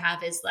motto I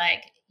have is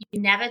like,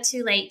 you're never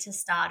too late to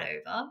start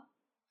over.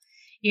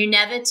 You're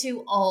never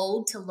too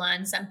old to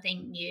learn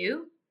something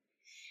new.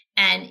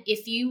 And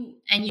you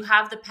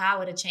have the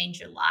power to change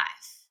your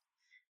life.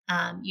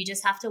 You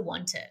just have to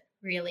want it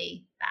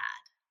really bad.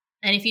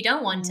 And if you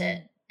don't want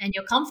it and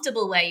you're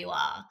comfortable where you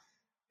are,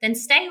 then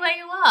stay where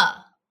you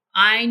are.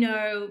 I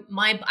know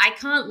I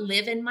can't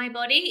live in my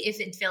body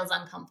if it feels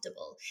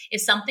uncomfortable.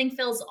 If something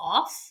feels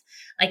off,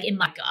 like in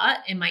my gut,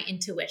 in my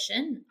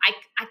intuition,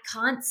 I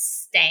can't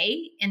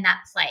stay in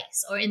that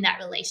place or in that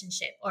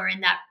relationship or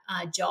in that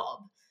job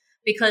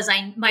because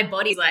my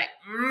body's like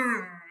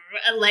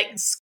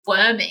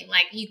squirming.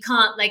 Like you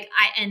can't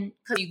and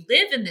because you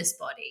live in this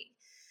body.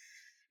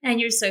 And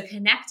you're so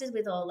connected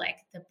with all like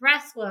the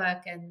breath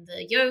work and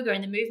the yoga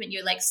and the movement.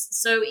 You're like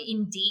so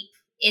in deep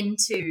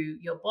into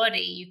your body,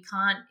 you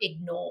can't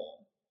ignore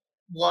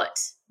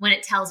when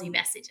it tells you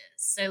messages.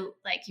 So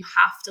like you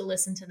have to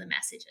listen to the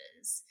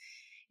messages.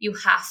 You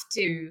have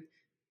to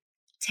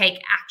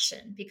take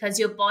action because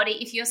your body,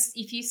 if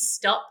you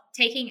stop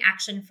taking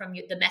action from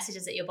the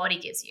messages that your body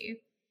gives you,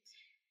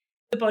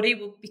 the body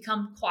will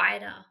become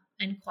quieter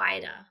and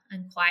quieter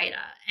and quieter.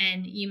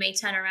 And you may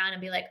turn around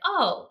and be like,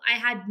 oh, I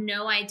had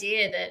no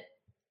idea that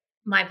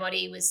my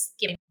body was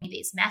giving me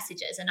these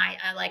messages. And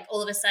I like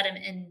all of a sudden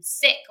am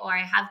sick, or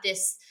I have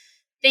this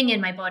thing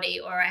in my body,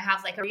 or I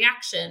have like a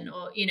reaction,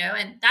 or,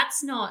 and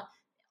that's not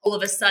all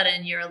of a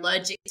sudden you're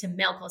allergic to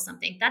milk or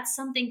something. That's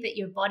something that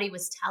your body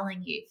was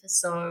telling you for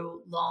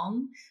so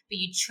long, but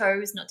you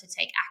chose not to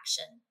take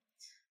action.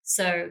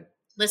 So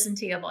listen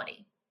to your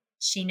body.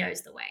 She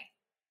knows the way.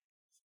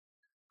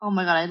 Oh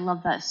my God, I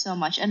love that so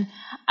much. And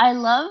I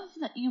love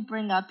that you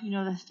bring up,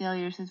 the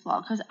failures as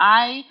well, because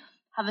I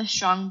have a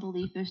strong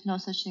belief there's no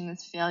such thing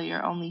as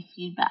failure, only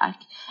feedback.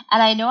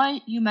 And I know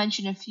you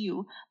mentioned a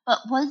few, but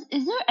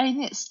is there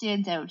anything that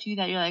stands out to you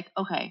that you're like,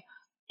 okay,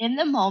 in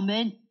the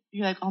moment,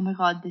 you're like, oh my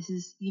God, this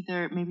is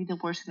either maybe the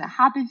worst thing that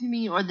happened to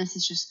me, or this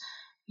is just,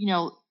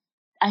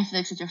 I feel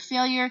like such a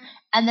failure.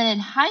 And then in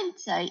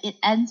hindsight, it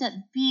ends up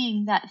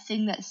being that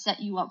thing that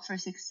set you up for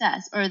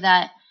success, or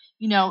that,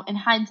 in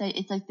hindsight,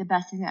 it's like the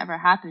best thing that ever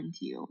happened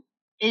to you.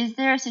 Is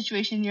there a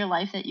situation in your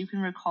life that you can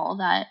recall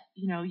that,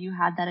 you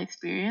had that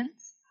experience?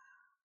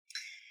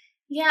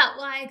 Yeah,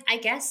 well, I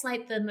guess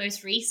like the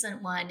most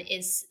recent one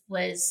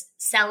was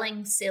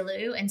selling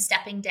Silu and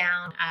stepping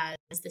down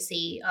as the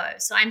CEO.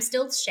 So I'm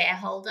still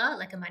shareholder,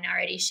 like a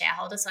minority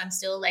shareholder. So I'm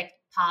still like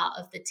part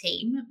of the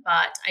team,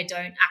 but I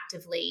don't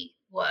actively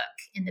work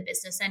in the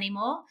business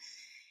anymore.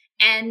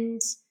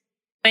 And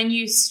when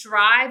you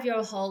strive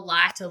your whole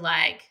life to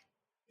like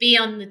be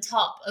on the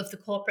top of the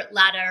corporate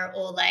ladder,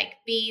 or like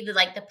be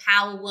the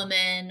power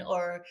woman,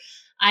 or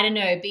I don't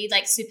know, be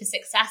like super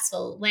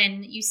successful.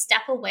 When you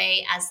step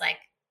away as like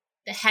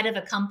the head of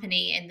a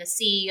company and the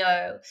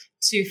CEO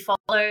to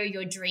follow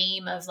your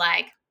dream of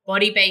like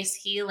body-based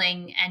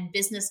healing and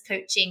business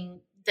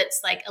coaching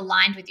that's like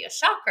aligned with your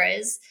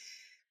chakras,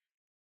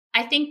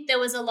 I think there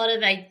was a lot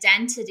of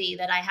identity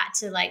that I had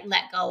to like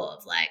let go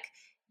of. Like,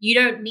 you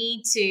don't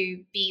need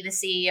to be the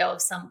CEO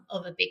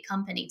of a big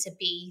company to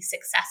be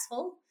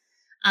successful.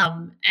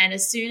 And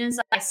as soon as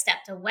I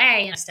stepped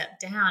away and I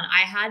stepped down,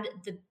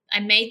 I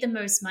made the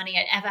most money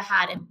I'd ever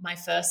had in my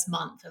first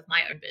month of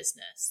my own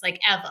business, like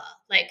ever.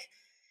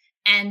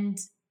 And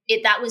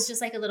that was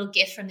just like a little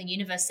gift from the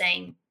universe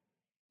saying,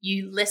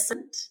 you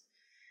listened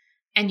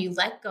and you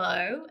let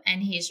go,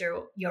 and here's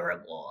your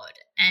reward.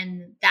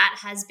 And that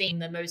has been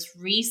the most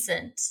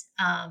recent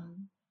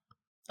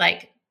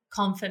like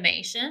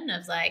confirmation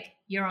of like,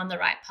 you're on the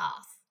right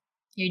path.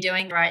 You're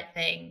doing the right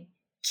thing.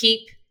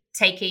 Keep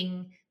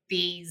taking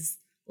these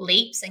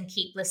leaps and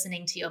keep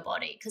listening to your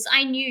body. Because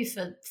I knew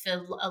for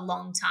a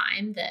long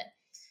time that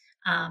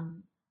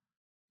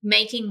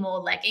making more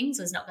leggings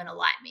was not going to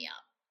light me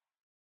up.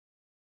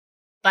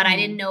 But I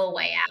didn't know a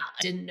way out.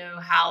 I didn't know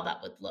how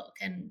that would look.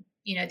 And,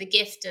 you know, the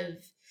gift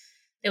of,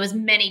 there was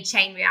many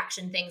chain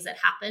reaction things that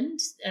happened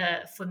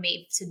for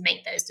me to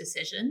make those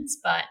decisions.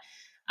 But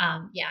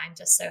yeah, I'm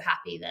just so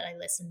happy that I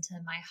listened to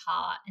my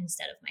heart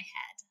instead of my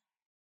head.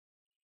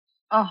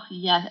 Oh,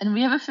 yes. And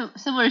we have a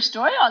similar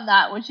story on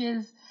that, which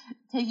is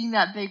taking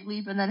that big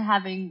leap and then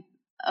having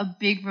a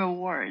big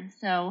reward.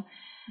 So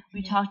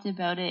we talked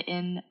about it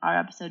in our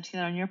episode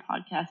together on your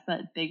podcast,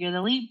 but bigger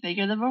the leap,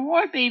 bigger the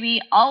reward,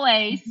 baby,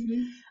 always.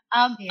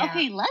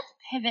 Okay, let's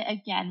pivot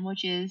again,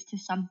 which is to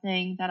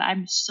something that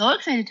I'm so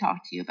excited to talk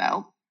to you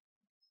about.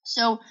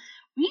 So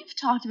we've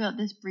talked about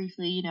this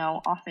briefly, you know,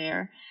 off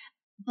air,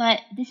 but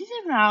this is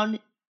around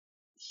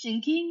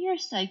syncing your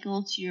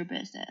cycle to your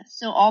business.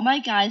 So all my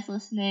guys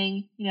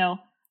listening, you know,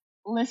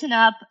 listen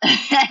up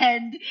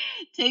and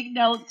take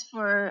notes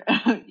for,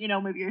 you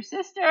know, maybe your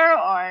sister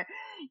or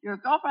your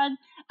girlfriend.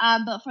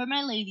 But for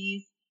my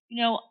ladies,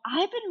 you know,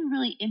 I've been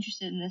really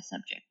interested in this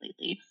subject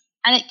lately,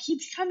 and it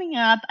keeps coming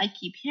up. I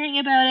keep hearing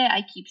about it.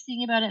 I keep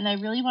seeing about it, and I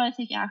really want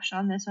to take action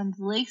on this. So I'm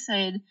really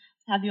excited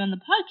to have you on the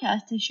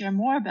podcast to share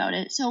more about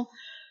it. So,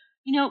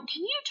 you know,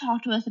 can you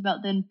talk to us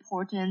about the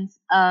importance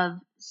of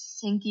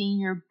syncing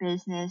your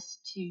business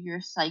to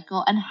your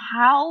cycle and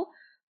how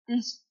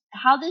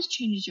this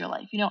changes your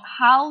life? You know,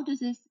 how does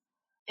this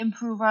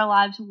improve our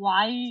lives?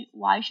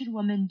 Why should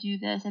women do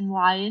this, and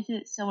why is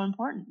it so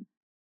important?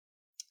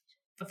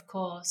 Of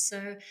course.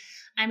 So,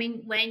 I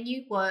mean, when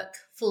you work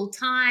full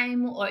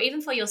time or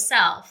even for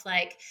yourself,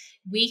 like,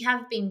 we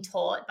have been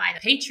taught by the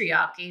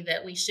patriarchy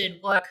that we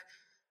should work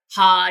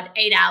hard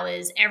 8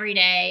 hours every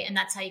day, and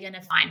that's how you're going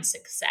to find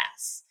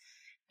success.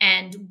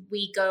 And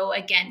we go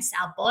against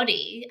our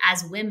body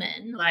as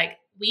women. Like,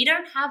 we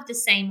don't have the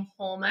same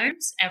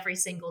hormones every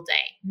single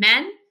day.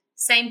 Men,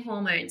 same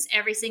hormones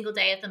every single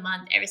day of the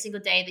month, every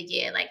single day of the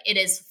year. Like, it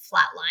is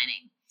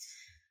flatlining.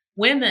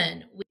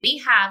 Women, we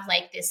have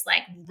like this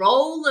like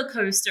roller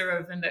coaster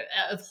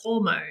of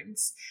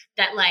hormones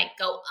that like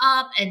go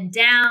up and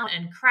down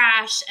and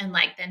crash and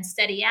like then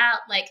steady out.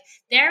 Like,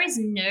 there is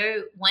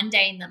no one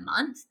day in the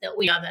month that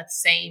we are that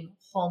same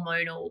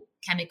hormonal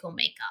chemical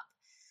makeup.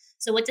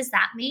 So what does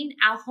that mean?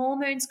 Our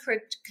hormones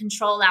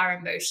control our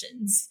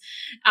emotions.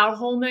 Our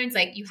hormones,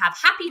 like, you have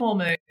happy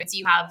hormones,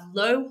 you have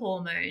low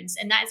hormones,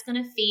 and that's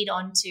going to feed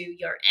onto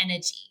your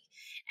energy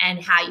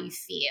and how you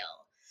feel.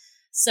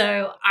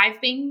 So I've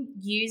been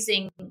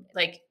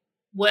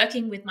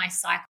working with my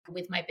cycle,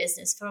 with my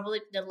business for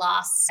probably the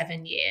last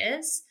 7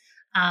 years.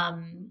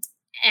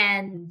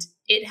 And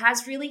it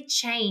has really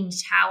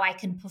changed how I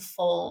can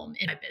perform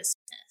in my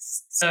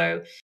business.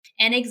 So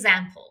an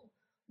example,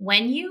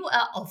 when you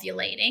are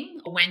ovulating,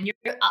 or when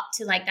you're up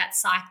to like that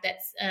cycle,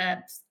 that's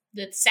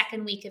the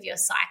second week of your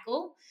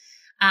cycle,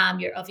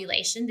 your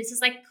ovulation, this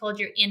is like called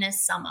your inner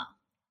summer.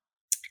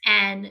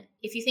 And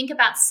if you think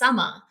about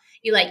summer,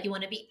 you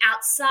want to be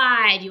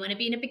outside, you want to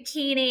be in a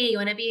bikini, you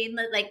want to be in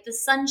the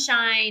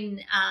sunshine,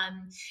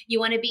 you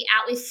want to be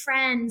out with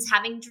friends,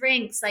 having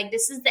drinks. Like,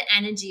 this is the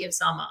energy of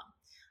summer.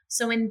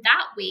 So in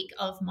that week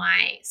of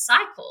my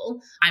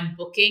cycle, I'm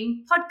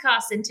booking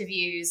podcast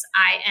interviews,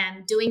 I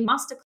am doing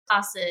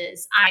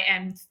masterclasses, I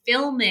am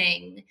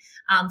filming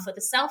for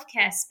the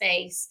self-care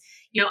space.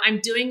 You know, I'm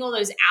doing all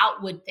those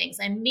outward things.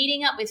 I'm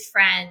meeting up with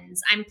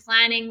friends. I'm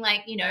planning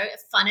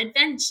fun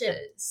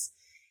adventures.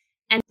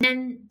 And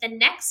then the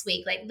next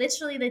week, like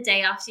literally the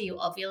day after you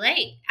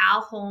ovulate,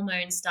 our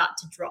hormones start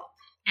to drop,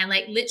 and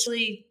like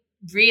literally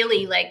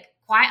really like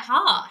quite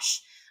harsh.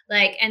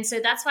 Like, and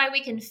so that's why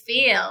we can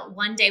feel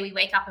one day we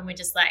wake up and we're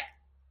just like,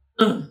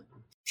 ugh.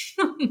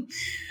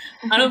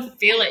 I don't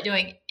feel like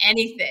doing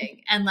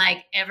anything. And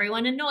like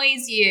everyone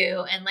annoys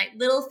you, and like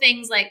little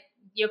things like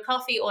your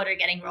coffee order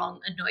getting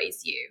wrong annoys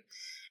you.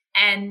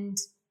 And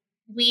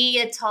we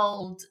are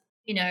told,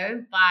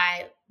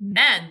 by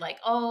men, like,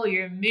 oh,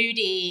 you're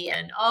moody,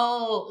 and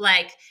oh,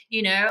 like,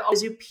 you know, oh,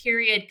 is your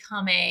period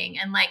coming,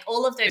 and like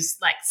all of those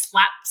like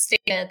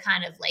slapstick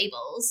kind of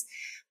labels.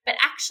 But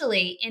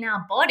actually in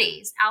our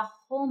bodies, our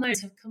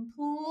hormones have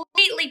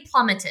completely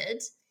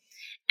plummeted,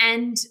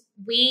 and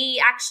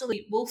we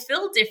actually will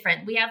feel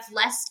different. We have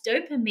less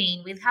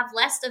dopamine. We have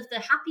less of the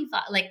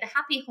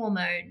happy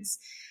hormones.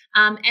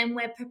 And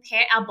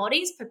our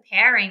body's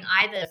preparing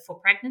either for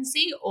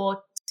pregnancy or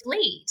to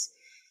bleed.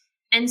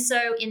 And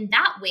so in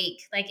that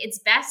week, like, it's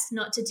best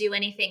not to do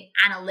anything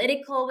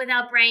analytical with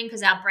our brain,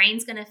 because our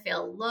brain's going to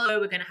feel low.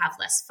 We're going to have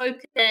less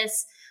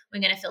focus.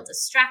 We're going to feel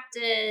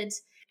distracted.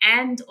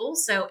 And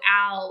also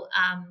our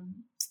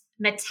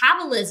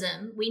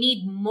metabolism, we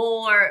need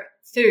more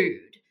food.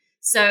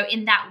 So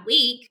in that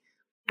week,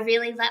 I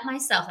really let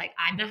myself, like,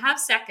 I'm going to have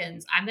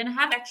seconds. I'm going to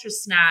have extra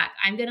snack.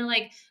 I'm going to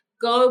like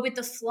go with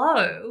the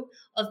flow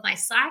of my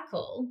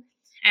cycle.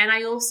 And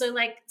I also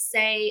like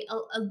say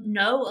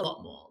no a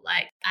lot more.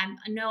 Like,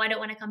 no, I don't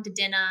want to come to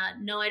dinner.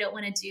 No, I don't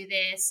want to do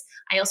this.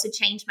 I also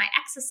changed my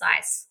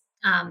exercise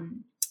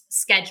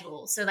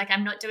schedule. So like,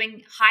 I'm not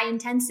doing high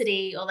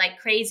intensity or like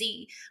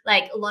crazy,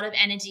 like a lot of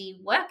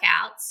energy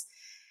workouts.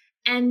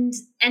 And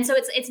so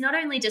it's not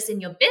only just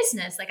in your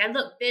business. Like, I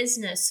look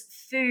business,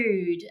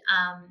 food,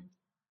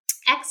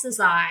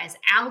 exercise,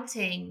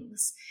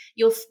 outings.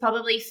 You'll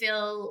probably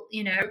feel,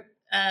 you know,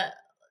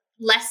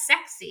 less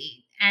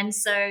sexy. And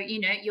so,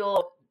 you know,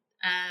 your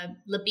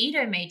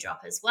libido may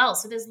drop as well.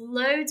 So there's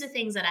loads of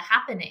things that are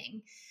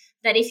happening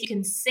that if you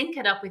can sync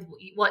it up with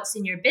what's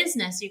in your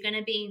business, you're going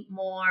to be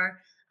more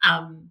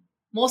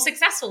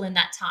successful in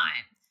that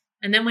time.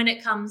 And then when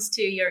it comes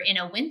to your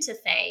inner winter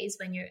phase,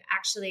 when you're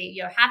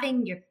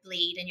having your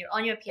bleed and you're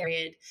on your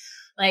period,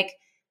 like,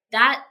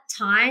 that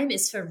time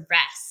is for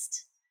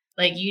rest.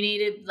 Like, you need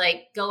to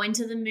like go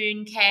into the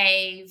moon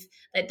cave.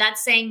 Like,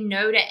 that's saying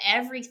no to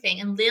everything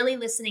and really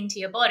listening to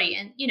your body.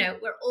 And, you know,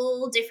 we're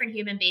all different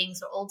human beings.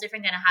 We're all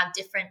different, going to have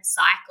different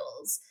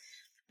cycles.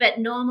 But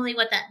normally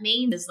what that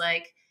means is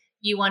like,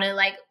 you want to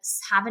like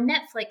have a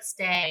Netflix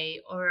day,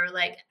 or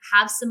like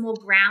have some more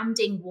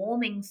grounding,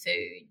 warming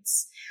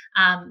foods.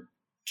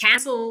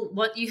 Cancel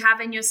what you have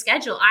in your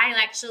schedule. I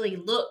actually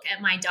look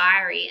at my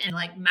diary and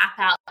like map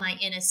out my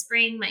inner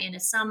spring, my inner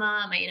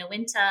summer, my inner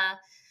winter,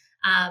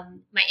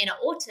 my inner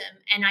autumn.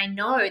 And I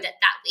know that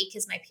week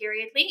is my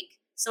period week.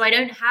 So I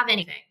don't have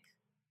anything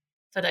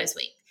for those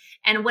weeks.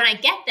 And when I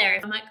get there,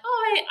 if I'm like,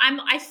 oh,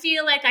 I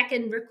feel like I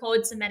can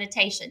record some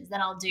meditations,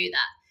 then I'll do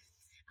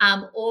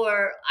that.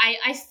 Or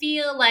I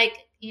feel like,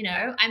 you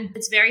know,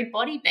 it's very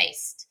body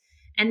based.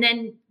 And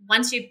then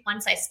once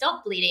I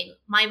stop bleeding,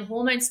 my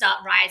hormones start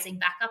rising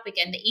back up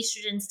again. The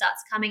estrogen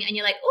starts coming, and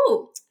you're like,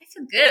 oh, I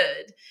feel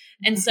good.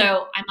 And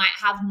so I might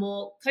have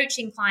more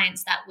coaching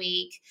clients that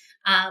week.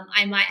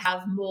 I might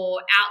have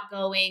more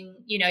outgoing,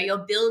 you know,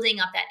 you're building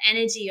up that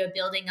energy, you're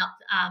building up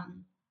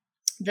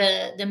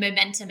the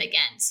momentum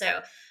again. So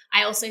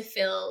I also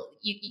feel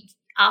you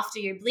after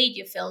your bleed,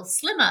 you feel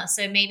slimmer.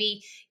 So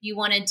maybe you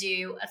want to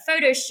do a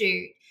photo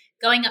shoot.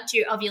 Going up to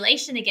your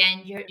ovulation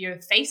again,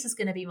 your face is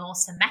going to be more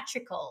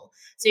symmetrical.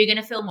 So you're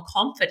going to feel more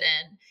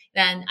confident.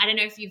 Then, I don't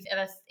know if you've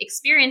ever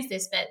experienced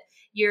this, but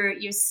your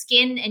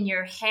skin and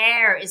your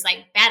hair is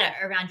like better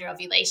around your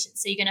ovulation.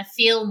 So you're going to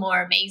feel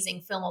more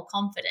amazing, feel more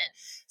confident.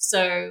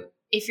 So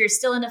if you're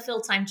still in a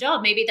full-time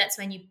job, maybe that's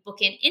when you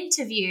book in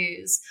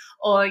interviews,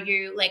 or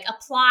you like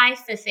apply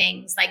for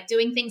things, like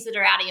doing things that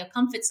are out of your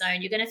comfort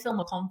zone. You're going to feel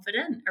more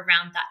confident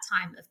around that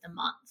time of the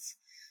month.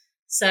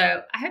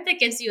 So I hope that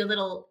gives you a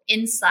little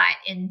insight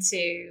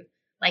into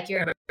like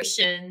your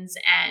emotions,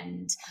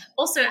 and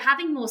also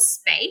having more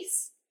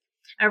space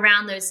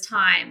around those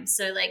times.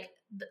 So like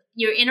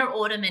your inner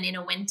autumn and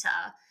inner winter,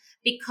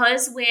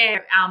 because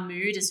where our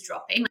mood is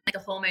dropping, like the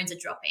hormones are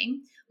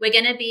dropping, we're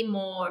going to be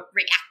more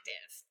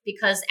reactive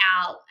because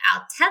our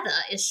tether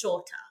is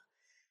shorter.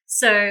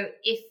 So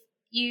if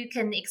you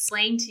can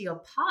explain to your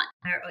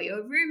partner or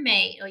your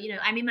roommate, or, you know,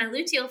 I'm in my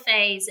luteal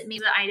phase, it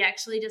means that I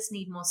actually just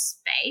need more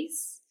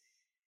space.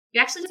 You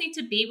actually need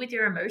to be with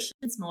your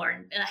emotions more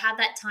and have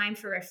that time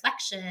for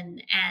reflection,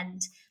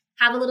 and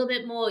have a little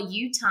bit more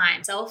you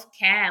time,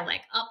 self-care,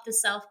 like up the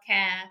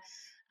self-care,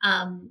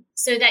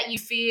 so that you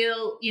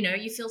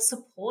feel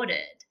supported,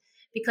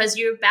 because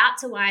you're about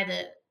to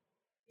either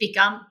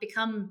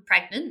become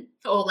pregnant,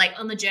 or like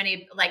on the journey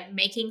of like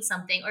making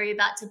something, or you're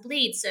about to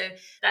bleed. So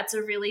that's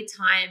a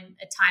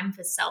time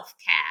for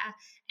self-care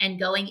and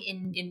going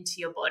into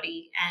your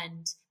body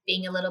and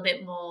being a little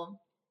bit more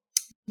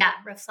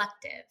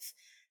reflective,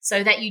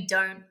 so that you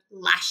don't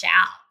lash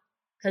out.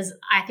 Because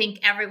I think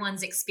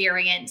everyone's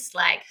experienced,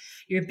 like,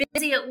 you're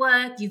busy at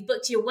work, you've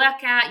booked your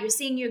workout, you're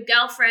seeing your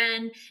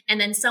girlfriend,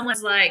 and then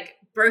someone's like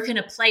broken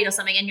a plate or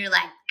something, and you're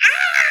like,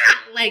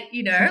 like,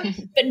 you know.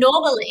 But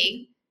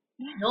normally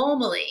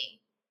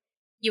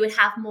you would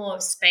have more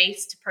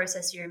space to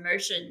process your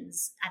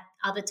emotions at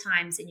other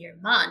times in your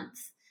month.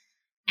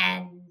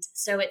 And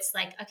so it's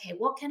like, okay,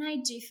 what can I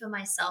do for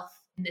myself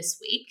in this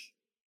week?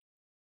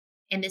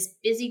 In this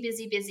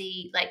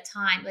busy like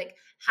time, like,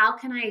 how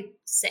can I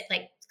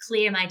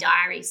clear my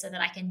diary so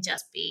that I can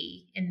just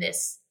be in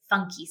this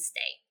funky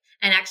state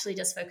and actually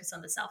just focus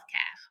on the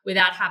self-care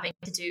without having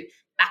to do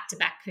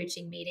back-to-back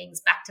coaching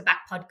meetings,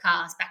 back-to-back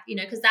podcasts,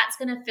 because that's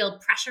going to feel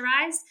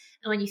pressurized.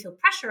 And when you feel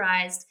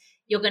pressurized,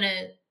 you're going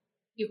to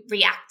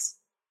react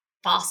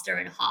faster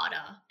and harder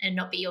and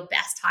not be your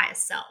best,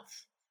 highest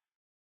self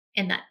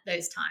in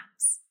those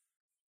times.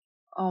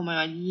 Oh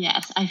my God,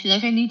 yes. I feel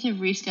like I need to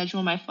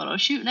reschedule my photo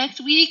shoot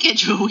next week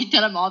into a week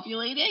that I'm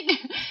ovulating.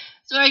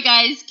 Sorry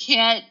guys,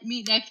 can't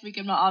meet next week.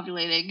 I'm not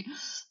ovulating.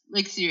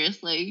 Like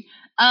seriously.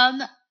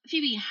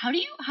 Phoebe, how do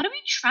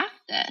we track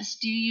this?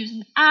 Do you use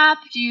an app?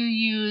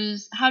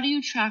 How do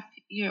you track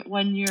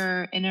when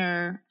your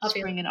inner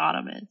spring and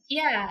autumn is?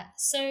 Yeah.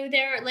 So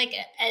there are like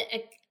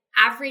a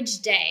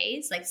average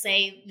days, like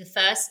say the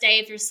first day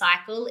of your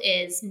cycle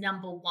is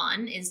number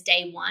 1 is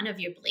day 1 of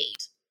your bleed.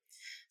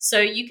 So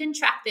you can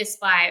track this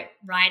by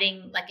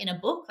writing like in a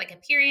book, like a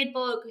period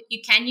book.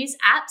 You can use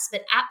apps,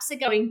 but apps are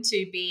going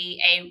to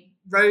be a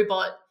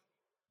robot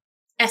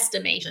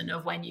estimation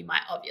of when you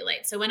might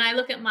ovulate. So when I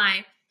look at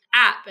my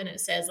app and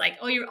it says like,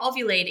 oh, you're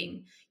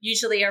ovulating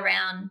usually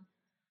around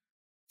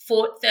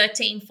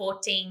 13,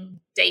 14,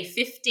 day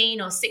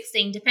 15 or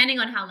 16, depending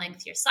on how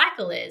length your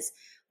cycle is,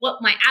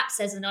 what my app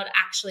says is not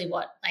actually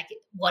when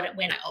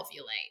I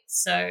ovulate.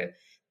 So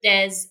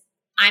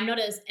I'm not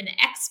as an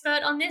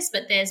expert on this,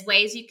 but there's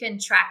ways you can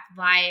track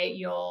via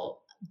your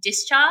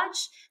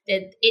discharge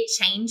that it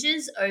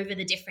changes over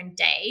the different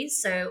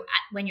days. So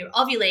when you're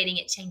ovulating,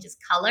 it changes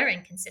color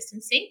and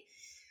consistency.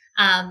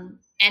 And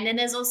then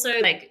there's also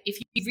like, if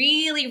you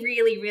really,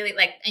 really, really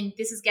like, and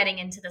this is getting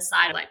into the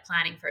side of like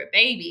planning for a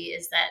baby,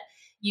 is that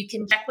you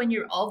can check when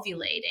you're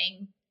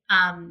ovulating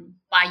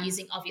by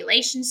using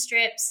ovulation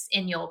strips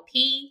in your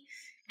pee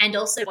and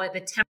also by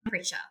the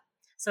temperature.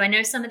 So I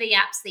know some of the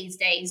apps these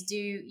days do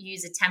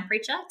use a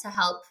temperature to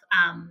help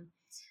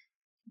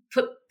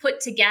put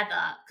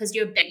together, because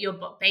your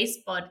base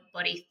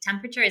body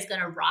temperature is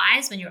going to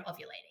rise when you're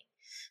ovulating.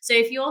 So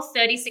if you're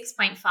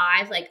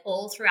 36.5 like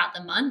all throughout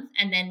the month,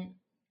 and then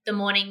the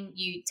morning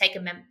you take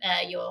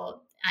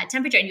your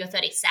temperature and you're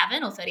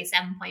 37 or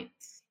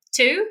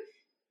 37.2,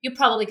 you're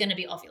probably going to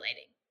be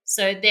ovulating.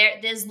 So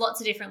there's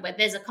lots of different ways.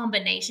 There's a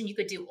combination. You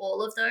could do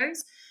all of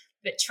those,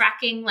 but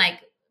tracking,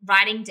 like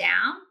writing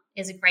down,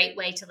 is a great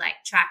way to like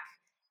track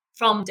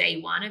from day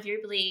 1 of your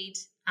bleed,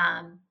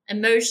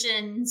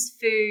 emotions,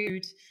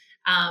 food,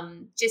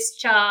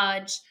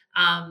 discharge,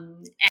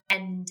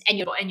 and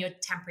your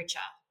temperature.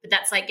 But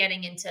that's like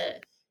getting into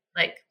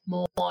like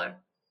more,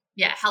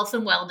 health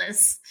and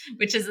wellness,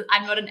 which is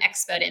I'm not an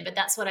expert in, but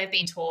that's what I've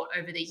been taught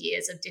over the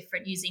years of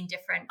using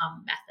different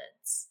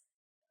methods.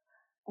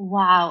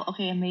 Wow.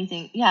 Okay.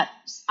 Amazing. Yeah.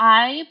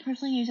 I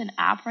personally use an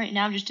app right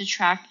now just to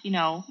track,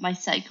 my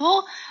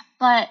cycle,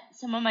 but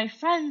some of my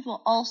friends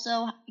will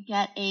also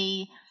get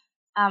a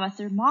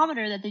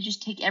thermometer that they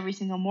just take every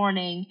single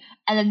morning,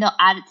 and then they'll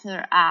add it to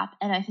their app.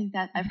 And I think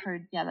that I've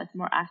heard, that's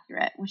more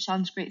accurate, which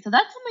sounds great. So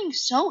that's something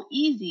so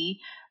easy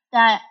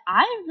that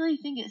I really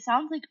think it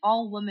sounds like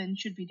all women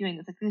should be doing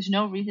this. Like, there's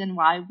no reason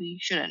why we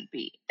shouldn't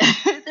be.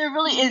 There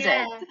really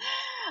isn't.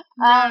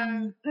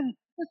 Yeah.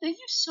 So thank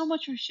you so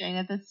much for sharing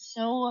that. That's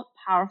so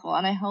powerful,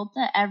 and I hope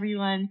that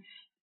everyone,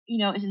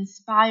 is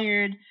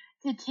inspired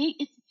to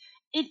take it.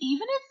 It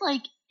even is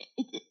like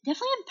it's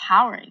definitely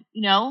empowering.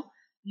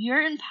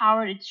 You're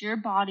empowered. It's your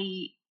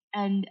body,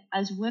 and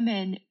as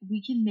women,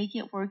 we can make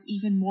it work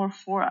even more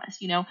for us.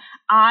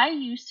 I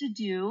used to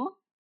do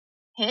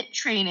HIIT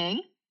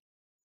training,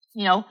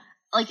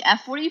 like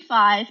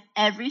F45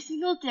 every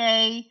single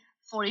day,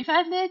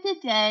 45 minutes a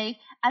day,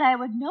 and I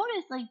would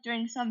notice like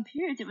during some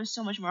periods it was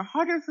so much more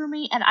harder for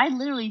me, and I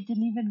literally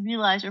didn't even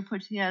realize or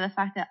put together the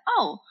fact that,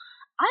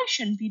 I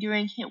shouldn't be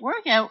doing HIIT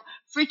workout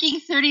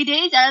freaking 30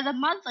 days out of the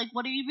month. Like,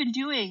 what are you even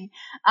doing?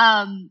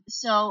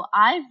 So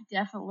I've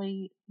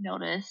definitely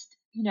noticed,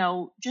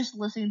 just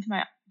listening to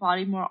my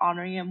body more,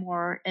 honoring it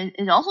more,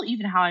 is also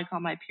even how I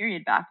got my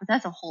period back, but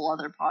that's a whole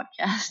other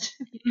podcast.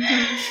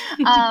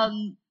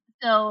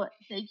 So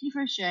thank you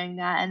for sharing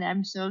that, and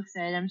I'm so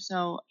excited. I'm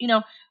so,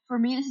 for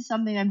me, this is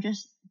something I'm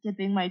just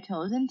dipping my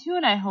toes into,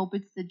 and I hope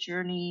it's the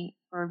journey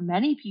for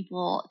many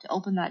people to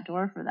open that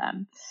door for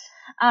them.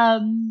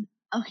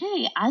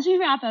 Okay, as we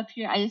wrap up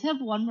here, I just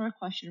have one more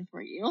question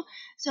for you.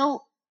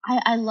 So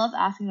I love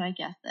asking my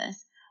guests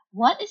this.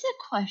 What is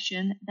a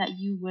question that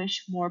you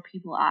wish more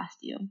people asked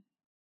you?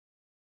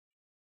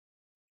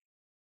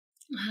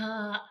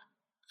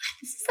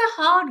 This is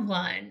a hard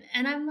one.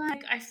 And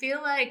I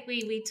feel like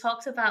we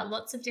talked about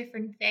lots of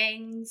different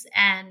things.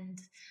 And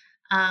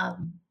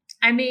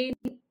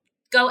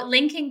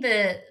linking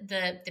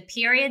the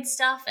period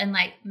stuff and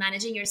like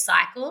managing your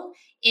cycle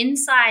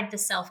inside the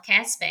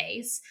self-care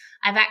space,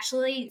 I've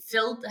actually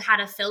had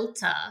a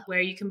filter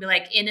where you can be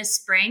like in a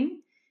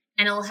spring,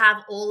 and it'll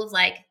have all of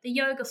like the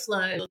yoga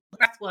flow,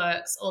 breath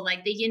works, or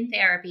like the yin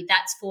therapy.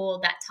 That's for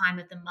that time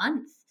of the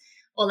month.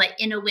 Or like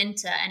in a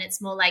winter, and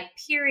it's more like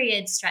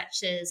period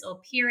stretches or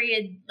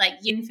period, like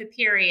yin for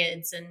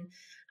periods and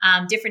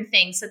different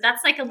things. So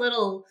that's like a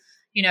little,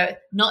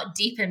 not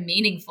deep and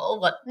meaningful,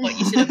 what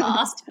you should have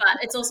asked, but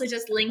it's also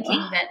just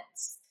linking that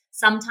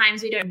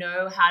sometimes we don't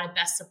know how to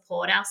best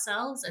support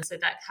ourselves. And so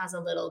that has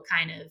a little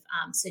kind of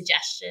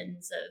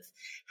suggestions of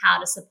how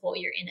to support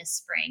your inner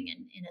spring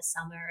and inner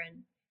summer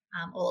and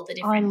all the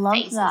different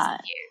phases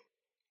of you.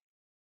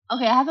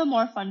 Okay, I have a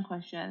more fun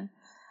question.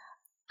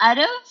 Out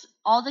of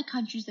all the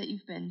countries that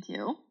you've been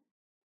to,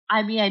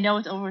 I mean, I know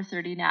it's over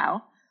 30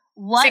 now.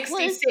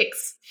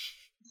 66.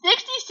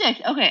 66.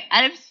 Okay,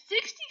 out of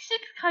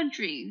 66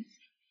 countries,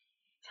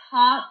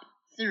 top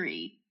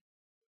 3.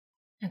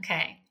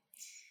 Okay.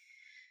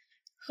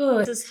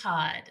 This is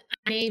hard.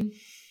 I mean,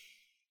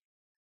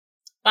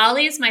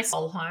 Bali is my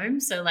soul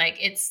home, so like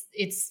it's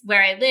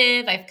where I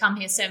live. I've come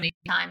here so many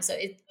times, so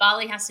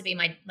Bali has to be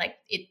my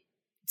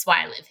it's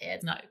why I live here.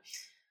 No,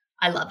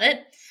 I love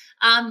it.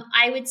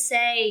 I would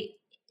say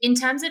in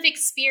terms of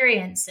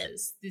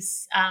experiences,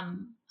 this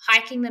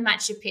hiking the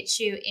Machu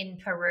Picchu in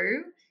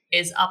Peru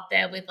is up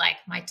there with like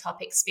my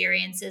top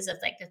experiences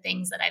of like the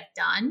things that I've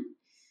done.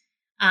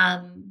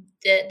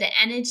 The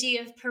energy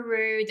of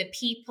Peru, the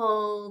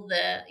people,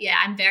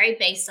 I'm very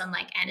based on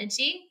like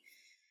energy.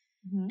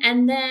 Mm-hmm.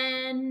 And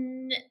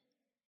then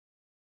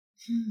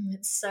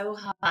it's so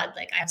hard.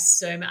 Like I have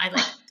so many. I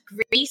like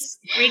Greek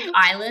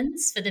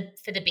islands for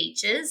the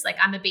beaches. Like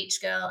I'm a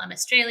beach girl. I'm an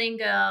Australian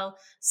girl,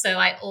 so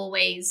I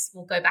always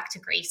will go back to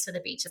Greece for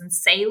the beaches. And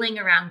sailing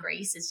around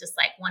Greece is just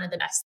like one of the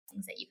best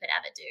things that you could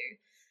ever do.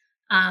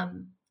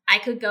 I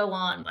could go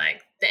on,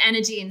 like the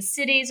energy in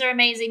cities are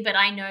amazing, but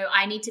I know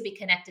I need to be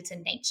connected to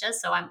nature.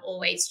 So I'm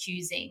always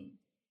choosing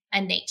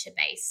a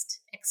nature-based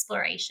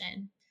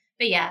exploration.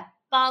 But yeah,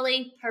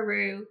 Bali,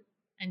 Peru,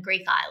 and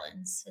Greek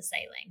islands for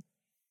sailing.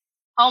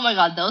 Oh my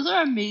God, those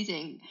are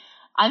amazing.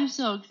 I'm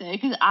so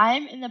excited because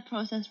I'm in the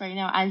process right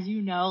now, as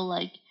you know,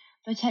 like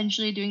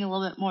potentially doing a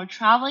little bit more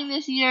traveling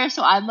this year.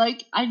 So I'm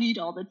like, I need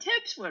all the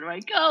tips. Where do I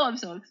go? I'm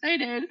so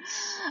excited.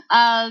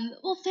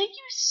 Well, thank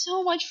you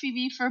so much,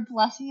 Phoebe, for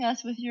blessing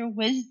us with your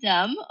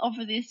wisdom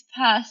over these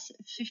past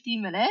 50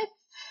 minutes.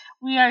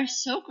 We are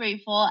so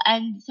grateful.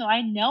 And so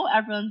I know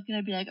everyone's going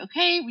to be like,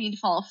 okay, we need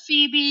to follow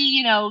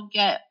Phoebe,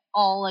 get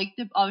all like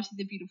obviously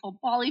the beautiful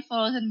Bali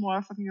photos and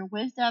more from your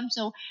wisdom.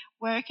 So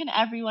where can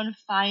everyone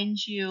find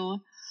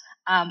you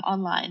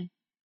online?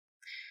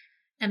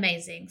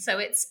 Amazing. So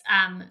it's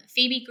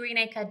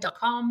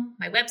phoebegreenacre.com,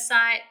 my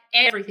website.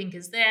 Everything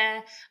is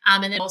there.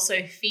 And then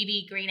also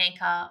Phoebe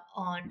Greenacre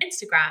on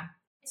Instagram.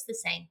 It's the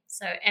same.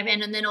 So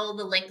and then all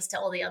the links to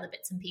all the other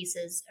bits and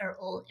pieces are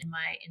all in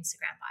my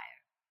Instagram bio.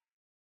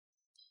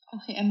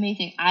 Okay,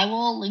 amazing. I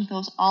will link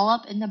those all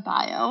up in the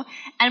bio.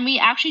 And we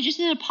actually just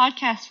did a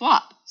podcast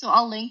swap. So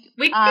I'll link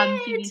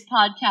Phoebe's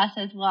podcast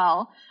as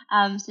well.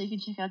 So you can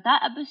check out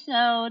that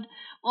episode.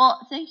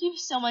 Well, thank you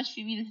so much,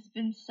 Phoebe. This has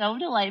been so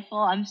delightful.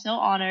 I'm so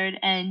honored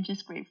and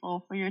just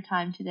grateful for your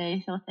time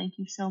today. So thank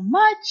you so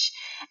much.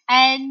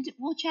 And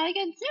we'll chat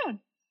again soon.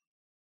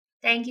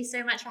 Thank you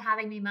so much for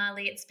having me,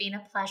 Marley. It's been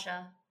a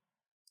pleasure.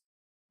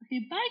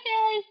 Okay, bye,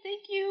 guys.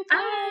 Thank you.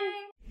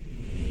 Bye.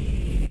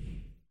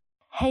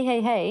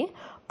 Hey.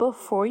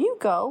 Before you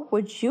go,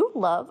 would you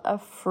love a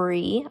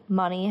free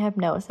money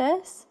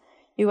hypnosis?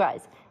 You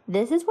guys,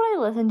 this is what I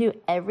listen to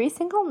every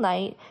single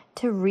night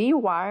to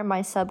rewire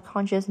my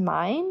subconscious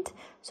mind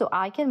so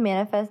I can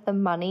manifest the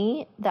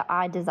money that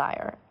I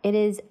desire. It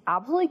is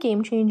absolutely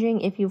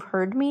game-changing. If you've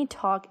heard me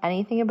talk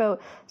anything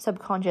about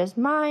subconscious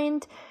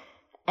mind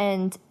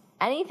and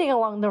anything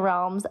along the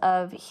realms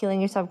of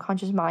healing your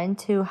subconscious mind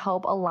to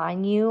help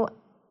align you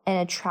and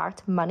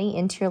attract money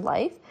into your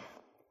life,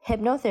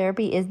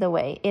 hypnotherapy is the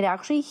way. It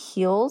actually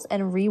heals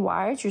and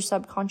rewires your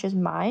subconscious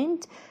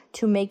mind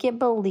to make it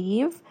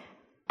believe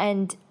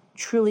and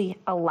truly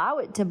allow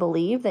it to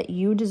believe that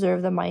you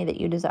deserve the money that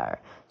you desire.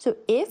 So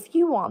if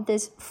you want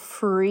this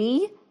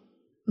free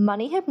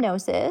money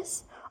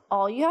hypnosis,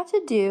 all you have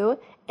to do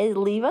is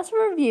leave us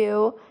a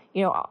review,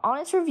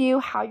 honest review,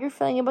 how you're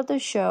feeling about the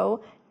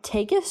show,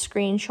 take a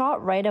screenshot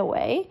right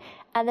away,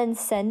 and then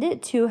send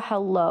it to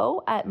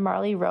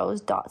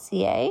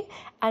hello@marleyrose.ca,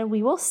 and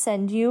we will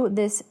send you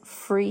this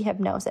free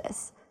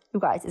hypnosis. You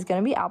guys, it's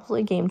going to be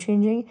absolutely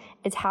game-changing.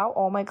 It's how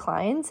all my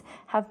clients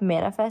have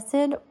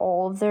manifested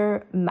all of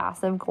their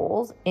massive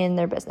goals in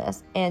their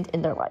business and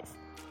in their life.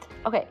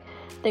 Okay,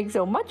 thanks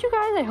so much, you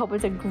guys. I hope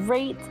it's a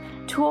great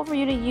tool for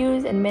you to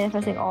use in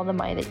manifesting all the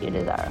money that you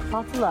desire.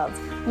 Lots of love.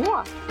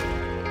 Mwah!